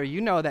 Rather, you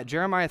know that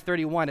Jeremiah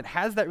 31, it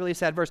has that really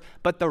sad verse,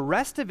 but the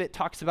rest of it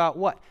talks about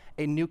what?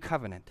 A new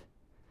covenant.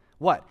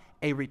 What?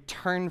 A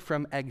return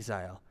from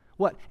exile.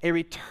 What? A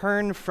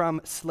return from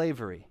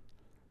slavery.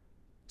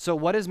 So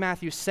what is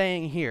Matthew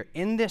saying here?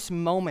 In this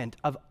moment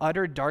of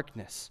utter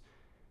darkness,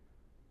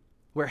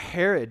 where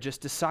Herod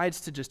just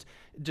decides to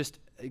just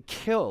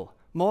kill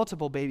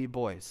multiple baby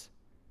boys,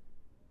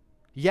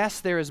 yes,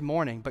 there is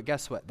mourning, but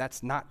guess what?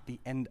 That's not the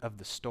end of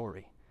the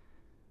story.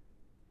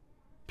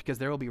 Because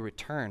there will be a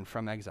return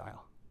from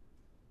exile.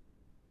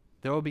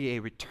 There will be a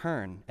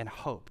return and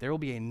hope. There will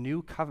be a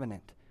new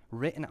covenant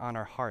written on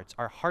our hearts.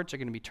 Our hearts are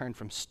going to be turned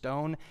from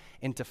stone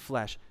into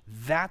flesh.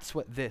 That's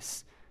what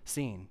this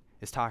scene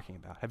is talking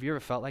about. Have you ever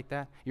felt like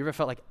that? You ever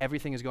felt like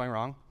everything is going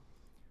wrong?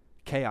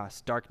 Chaos,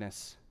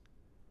 darkness.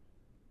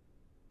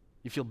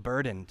 You feel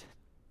burdened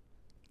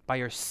by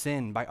your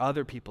sin, by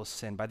other people's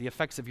sin, by the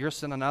effects of your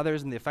sin on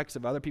others and the effects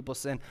of other people's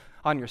sin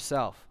on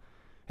yourself.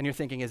 And you're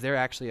thinking, is there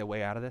actually a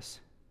way out of this?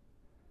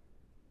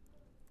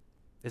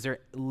 Is there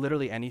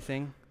literally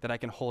anything that I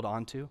can hold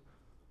on to?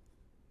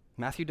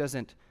 Matthew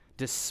doesn't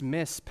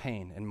dismiss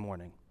pain and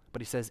mourning,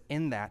 but he says,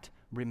 in that,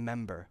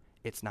 remember,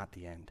 it's not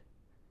the end.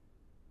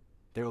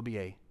 There will be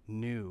a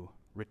new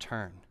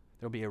return.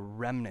 There will be a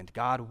remnant.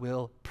 God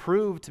will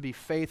prove to be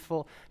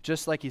faithful,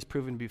 just like he's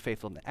proven to be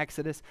faithful in the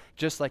Exodus,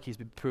 just like he's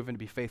been proven to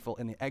be faithful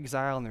in the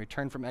exile and the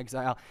return from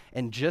exile,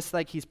 and just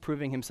like he's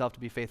proving himself to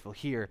be faithful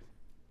here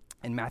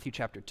in Matthew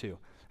chapter 2.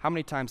 How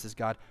many times has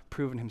God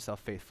proven himself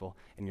faithful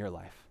in your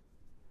life?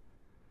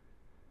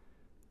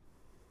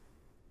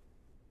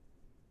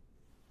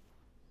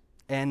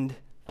 And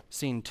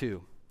scene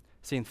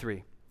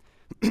 3.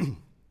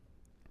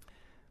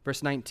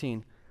 Verse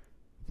 19.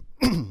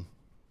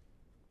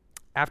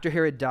 After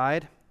Herod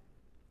died,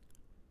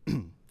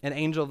 an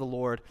angel of the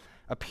Lord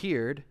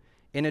appeared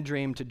in a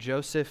dream to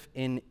Joseph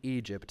in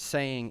Egypt,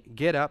 saying,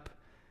 "Get up,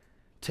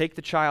 take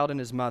the child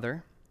and his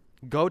mother,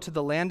 go to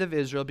the land of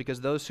Israel,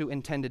 because those who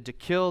intended to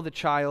kill the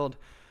child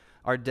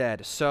are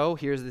dead." So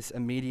here's this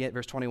immediate,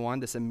 verse 21,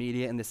 this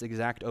immediate and this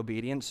exact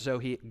obedience. So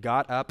he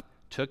got up,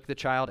 took the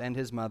child and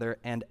his mother,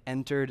 and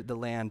entered the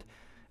land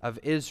of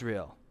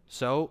Israel.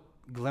 So,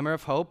 glimmer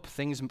of hope,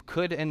 things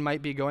could and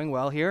might be going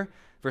well here.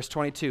 Verse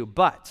 22,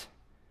 but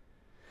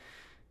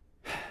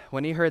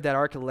when he heard that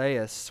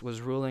Archelaus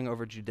was ruling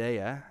over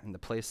Judea in the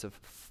place of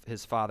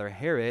his father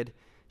Herod,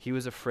 he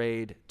was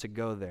afraid to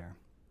go there.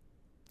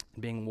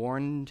 Being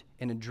warned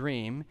in a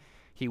dream,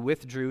 he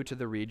withdrew to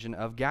the region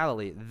of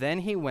Galilee.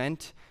 Then he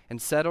went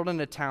and settled in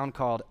a town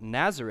called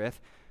Nazareth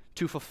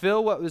to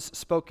fulfill what was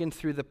spoken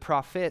through the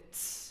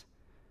prophets,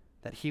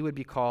 that he would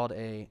be called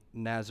a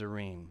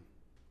Nazarene.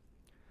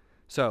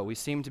 So we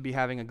seem to be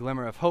having a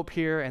glimmer of hope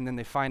here, and then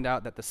they find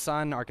out that the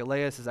son,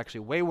 Archelaus, is actually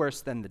way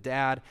worse than the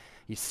dad.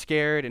 He's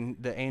scared, and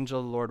the angel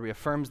of the Lord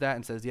reaffirms that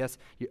and says, yes,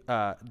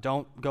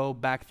 don't go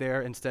back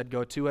there. Instead,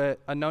 go to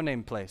a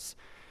no-name place.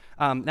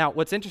 Now,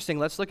 what's interesting,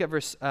 let's look at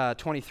verse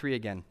 23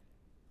 again.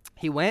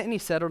 He went and he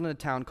settled in a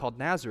town called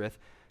Nazareth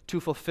to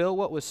fulfill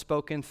what was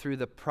spoken through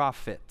the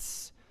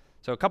prophets.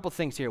 So a couple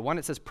things here. One,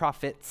 it says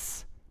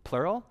prophets,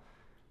 plural.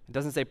 It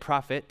doesn't say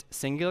prophet,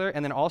 singular.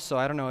 And then also,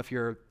 I don't know if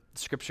your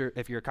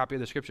copy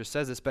of the scripture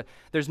says this, but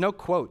there's no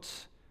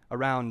quotes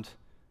around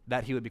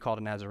that he would be called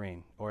a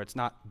Nazarene, or it's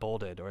not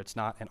bolded, or it's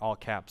not in all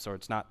caps, or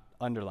it's not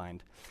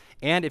underlined.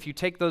 And if you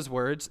take those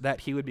words,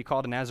 that he would be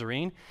called a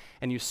Nazarene,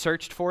 and you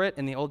searched for it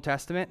in the Old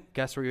Testament,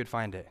 guess where you would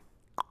find it?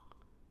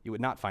 You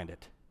would not find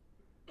it.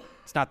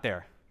 It's not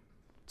there.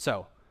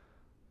 So,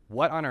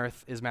 what on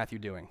earth is Matthew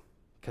doing?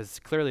 Because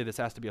clearly this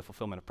has to be a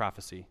fulfillment of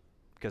prophecy,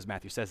 because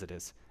Matthew says it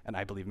is, and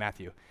I believe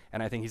Matthew,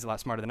 and I think he's a lot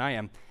smarter than I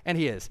am, and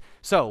he is.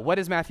 So, what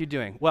is Matthew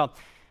doing? Well,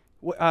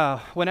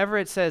 whenever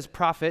it says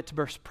prophet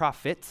versus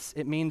prophets,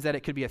 it means that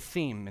it could be a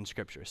theme in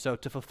Scripture. So,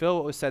 to fulfill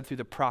what was said through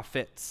the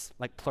prophets,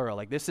 like plural,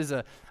 like this is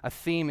a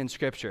theme in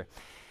Scripture,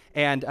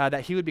 and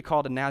that he would be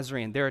called a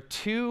Nazarene. There are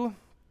two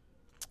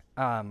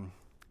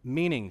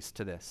meanings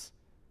to this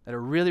that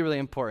are really, really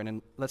important,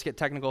 and let's get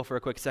technical for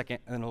a quick second,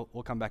 and then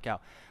we'll come back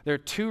out. There are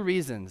two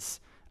reasons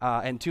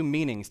and two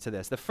meanings to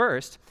this. The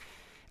first,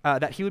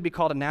 that he would be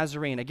called a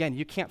Nazarene. Again,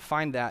 you can't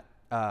find that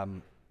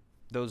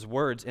those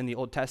words in the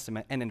Old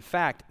Testament. And in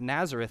fact,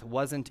 Nazareth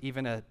wasn't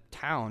even a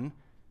town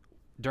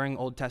during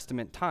Old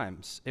Testament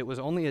times. It was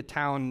only a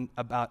town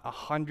about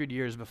 100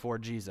 years before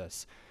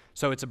Jesus.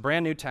 So it's a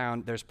brand new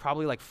town. There's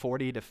probably like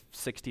 40 to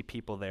 60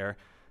 people there.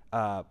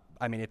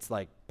 It's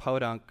like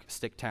podunk,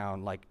 stick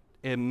town, like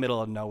in the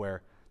middle of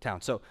nowhere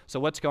town. So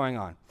what's going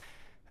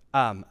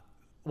on?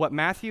 What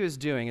Matthew is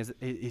doing is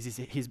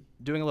he's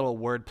doing a little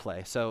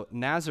wordplay. So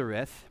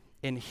Nazareth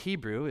in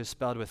Hebrew is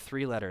spelled with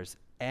three letters,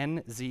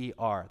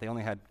 N-Z-R. They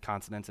only had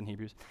consonants in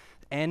Hebrews.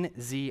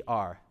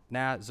 N-Z-R,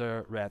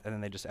 Nazareth, and then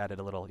they just added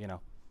a little,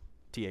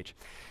 T-H.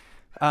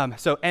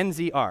 So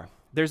N-Z-R.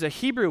 There's a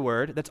Hebrew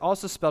word that's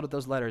also spelled with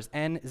those letters,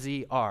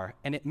 N-Z-R,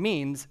 and it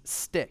means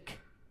stick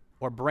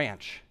or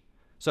branch.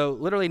 So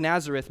literally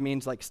Nazareth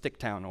means like stick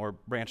town or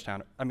branch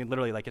town.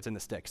 Literally like it's in the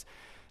sticks.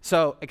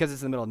 So, because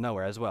it's in the middle of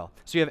nowhere as well.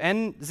 So you have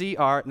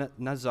N-Z-R,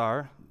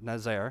 Nazar,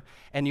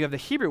 and you have the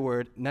Hebrew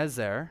word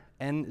Nazar,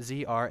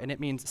 N-Z-R, and it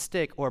means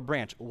stick or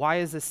branch. Why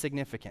is this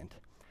significant?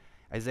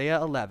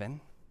 Isaiah 11,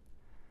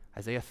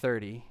 Isaiah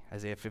 30,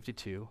 Isaiah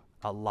 52,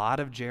 a lot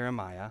of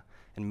Jeremiah,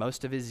 and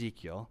most of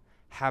Ezekiel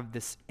have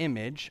this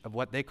image of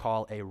what they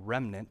call a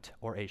remnant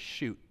or a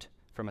shoot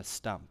from a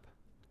stump.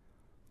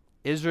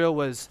 Israel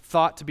was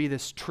thought to be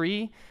this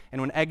tree,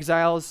 and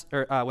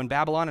when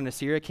Babylon and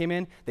Assyria came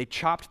in, they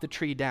chopped the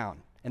tree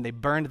down and they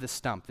burned the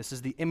stump. This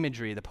is the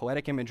imagery, the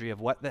poetic imagery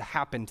of what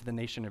happened to the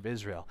nation of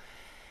Israel.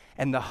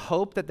 And the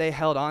hope that they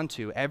held on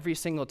to every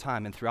single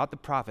time, and throughout the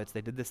prophets,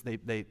 they did this.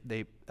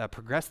 They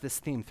progressed this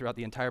theme throughout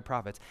the entire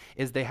prophets.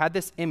 Is they had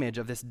this image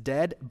of this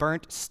dead,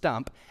 burnt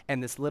stump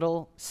and this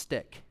little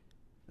stick,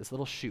 this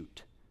little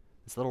shoot,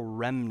 this little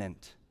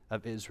remnant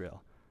of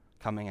Israel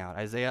coming out.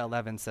 Isaiah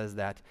 11 says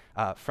that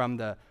from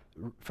the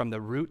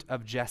root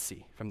of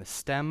Jesse, from the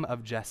stem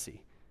of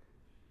Jesse,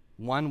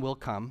 one will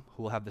come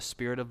who will have the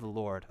Spirit of the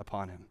Lord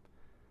upon him.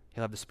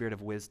 He'll have the spirit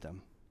of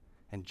wisdom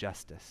and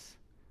justice.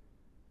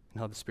 And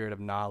he'll have the spirit of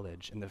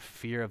knowledge and the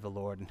fear of the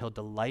Lord, and he'll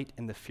delight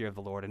in the fear of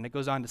the Lord. And it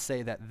goes on to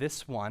say that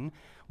this one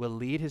will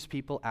lead his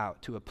people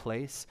out to a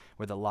place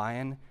where the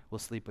lion will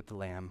sleep with the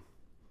lamb,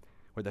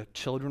 where the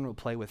children will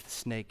play with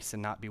snakes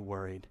and not be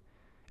worried,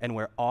 and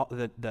where all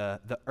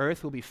the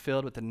earth will be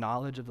filled with the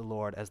knowledge of the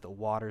Lord as the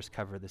waters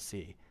cover the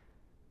sea.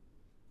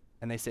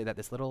 And they say that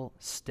this little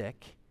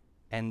stick,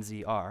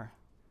 NZR,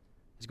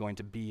 is going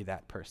to be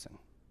that person.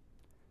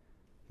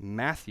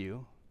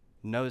 Matthew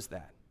knows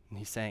that. And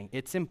he's saying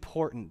it's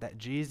important that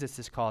Jesus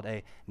is called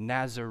a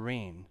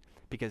Nazarene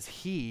because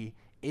he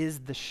is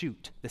the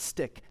shoot, the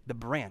stick, the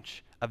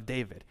branch of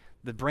David,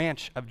 the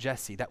branch of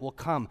Jesse that will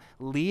come,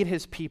 lead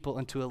his people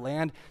into a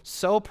land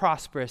so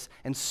prosperous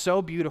and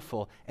so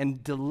beautiful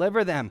and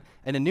deliver them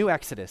in a new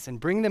exodus and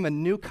bring them a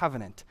new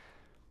covenant.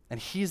 And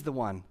he's the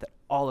one that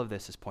all of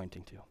this is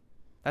pointing to.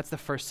 That's the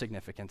first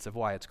significance of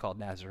why it's called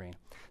Nazarene.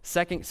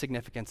 Second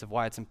significance of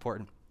why it's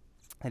important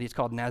that he's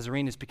called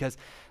Nazarene is because,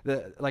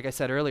 like I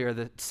said earlier,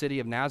 the city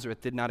of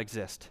Nazareth did not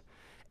exist.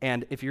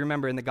 And if you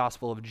remember in the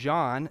Gospel of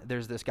John,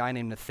 there's this guy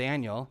named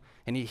Nathanael,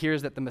 and he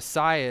hears that the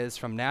Messiah is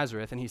from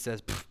Nazareth, and he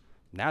says,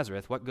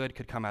 Nazareth, what good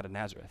could come out of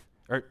Nazareth?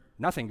 Or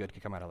nothing good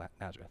could come out of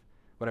Nazareth.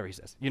 Whatever he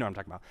says. You know what I'm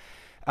talking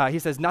about. He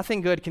says,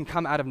 nothing good can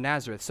come out of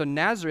Nazareth. So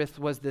Nazareth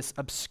was this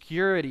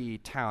obscurity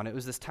town. It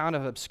was this town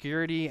of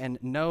obscurity and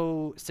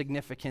no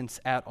significance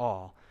at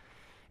all.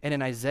 And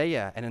in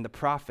Isaiah and in the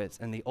prophets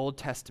and the Old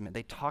Testament,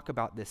 they talk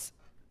about this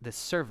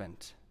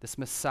servant, this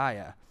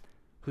Messiah,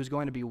 who's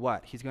going to be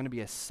what? He's going to be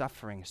a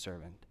suffering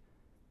servant.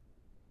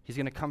 He's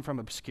going to come from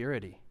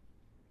obscurity.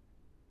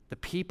 The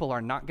people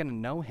are not going to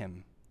know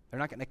him. They're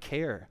not going to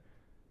care.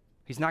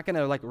 He's not going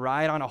to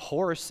ride on a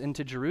horse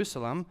into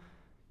Jerusalem.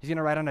 He's going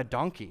to ride on a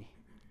donkey.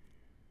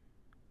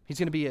 He's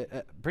going to be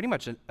pretty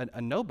much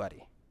a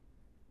nobody.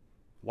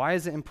 Why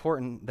is it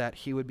important that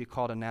he would be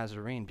called a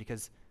Nazarene?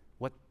 Because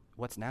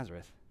what's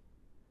Nazareth?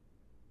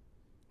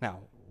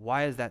 Now,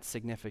 why is that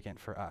significant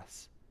for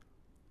us?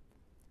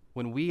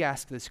 When we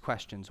ask these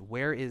questions,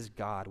 where is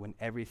God when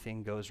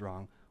everything goes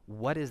wrong?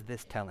 What is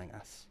this telling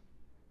us?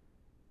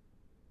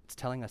 It's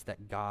telling us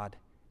that God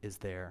is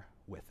there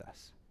with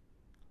us.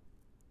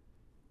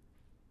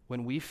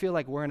 When we feel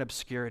like we're in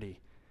obscurity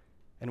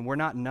and we're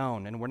not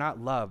known and we're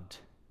not loved,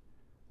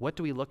 what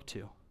do we look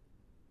to?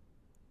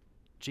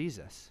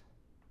 Jesus,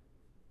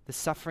 the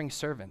suffering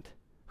servant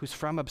who's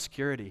from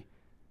obscurity,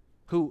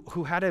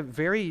 who had a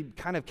very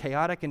kind of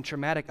chaotic and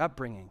traumatic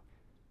upbringing.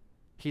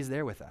 He's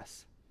there with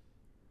us.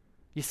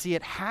 You see,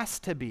 it has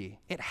to be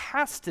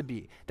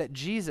that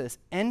Jesus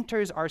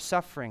enters our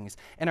sufferings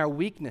and our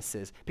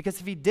weaknesses, because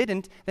if he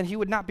didn't, then he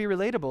would not be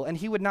relatable and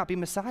he would not be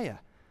Messiah.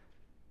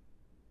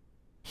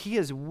 He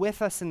is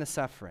with us in the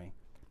suffering,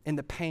 in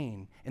the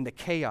pain, in the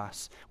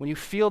chaos. When you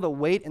feel the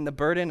weight and the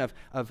burden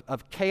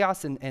of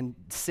chaos and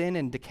sin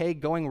and decay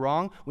going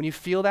wrong, when you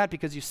feel that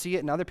because you see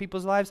it in other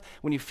people's lives,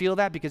 when you feel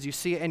that because you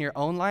see it in your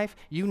own life,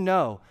 you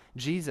know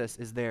Jesus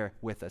is there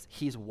with us.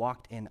 He's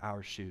walked in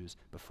our shoes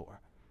before.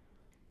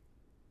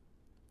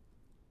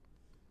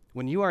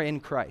 When you are in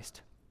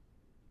Christ,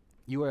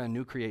 you are a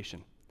new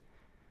creation.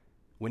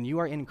 When you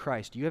are in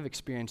Christ, you have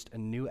experienced a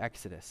new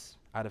exodus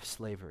out of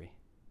slavery.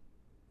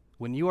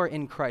 When you are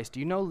in Christ,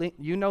 you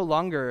no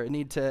longer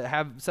need to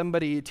have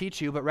somebody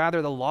teach you, but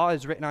rather the law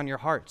is written on your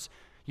hearts.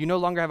 You no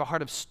longer have a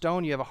heart of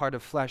stone, you have a heart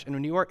of flesh. And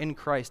when you are in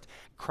Christ,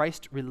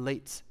 Christ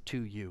relates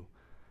to you.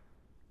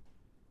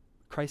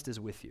 Christ is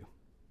with you.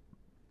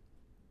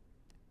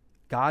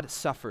 God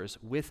suffers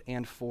with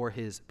and for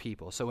his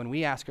people. So when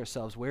we ask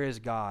ourselves, where is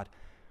God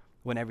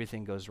when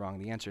everything goes wrong?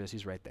 The answer is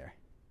he's right there.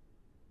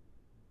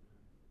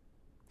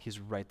 He's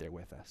right there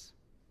with us.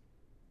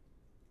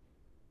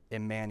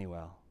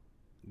 Emmanuel,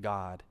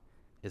 God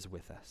is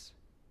with us.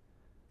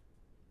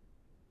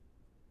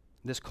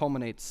 This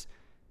culminates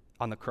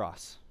on the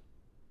cross,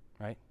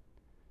 right?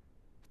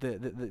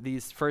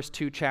 These first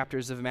two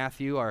chapters of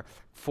Matthew are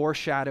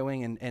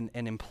foreshadowing and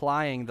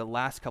implying the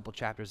last couple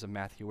chapters of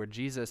Matthew, where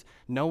Jesus,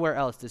 nowhere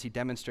else does he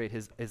demonstrate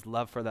his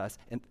love for us,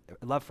 and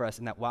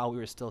that while we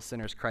were still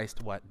sinners, Christ,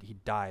 he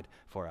died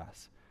for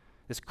us.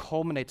 This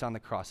culminates on the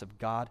cross of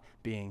God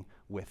being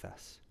with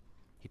us.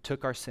 He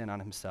took our sin on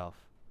himself.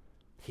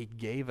 He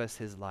gave us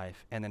his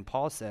life. And then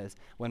Paul says,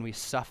 when we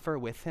suffer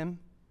with him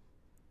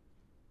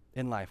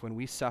in life, when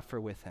we suffer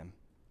with him,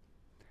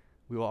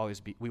 we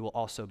will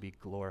also be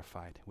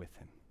glorified with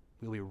him.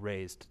 We will be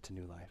raised to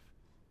new life.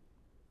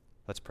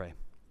 Let's pray.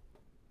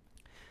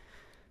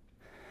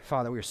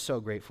 Father, we are so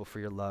grateful for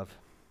your love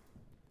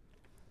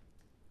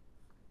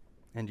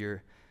and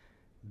your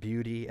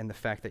beauty and the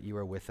fact that you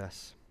are with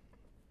us.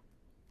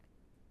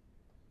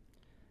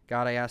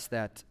 God, I ask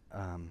that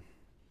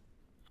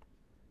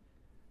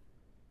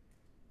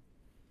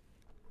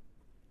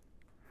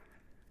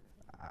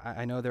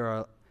I know there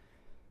are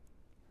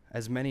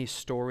as many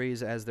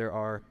stories as there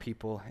are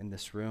people in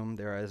this room.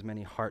 There are as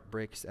many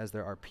heartbreaks as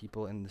there are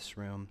people in this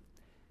room.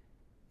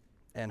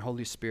 And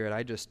Holy Spirit,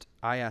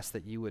 I ask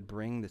that you would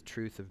bring the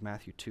truth of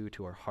Matthew 2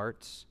 to our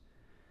hearts.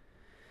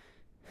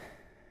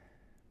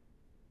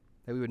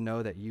 That we would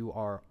know that you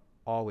are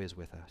always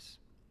with us.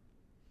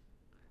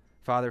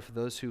 Father, for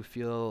those who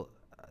feel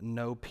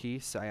no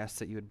peace, I ask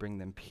that you would bring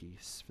them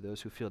peace. For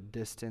those who feel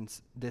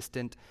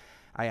distant,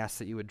 I ask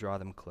that you would draw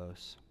them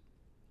close.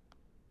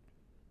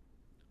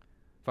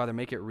 Father,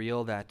 make it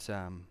real that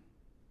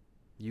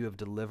You have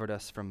delivered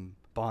us from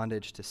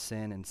bondage to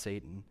sin and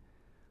Satan.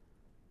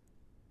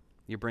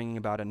 You're bringing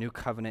about a new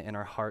covenant in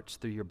our hearts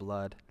through your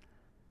blood,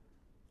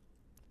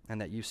 and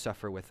that you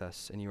suffer with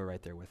us, and you are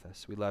right there with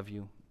us. We love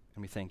you,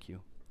 and we thank you.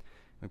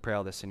 We pray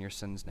all this in your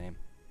Son's name.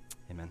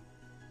 Amen.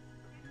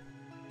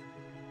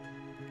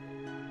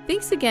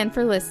 Thanks again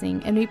for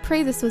listening, and we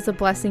pray this was a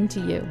blessing to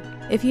you.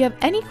 If you have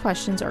any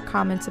questions or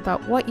comments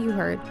about what you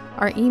heard,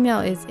 our email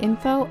is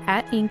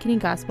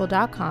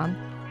info@ankenygospel.com,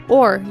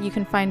 or you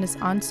can find us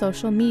on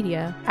social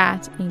media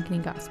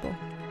 @AnkenyGospel.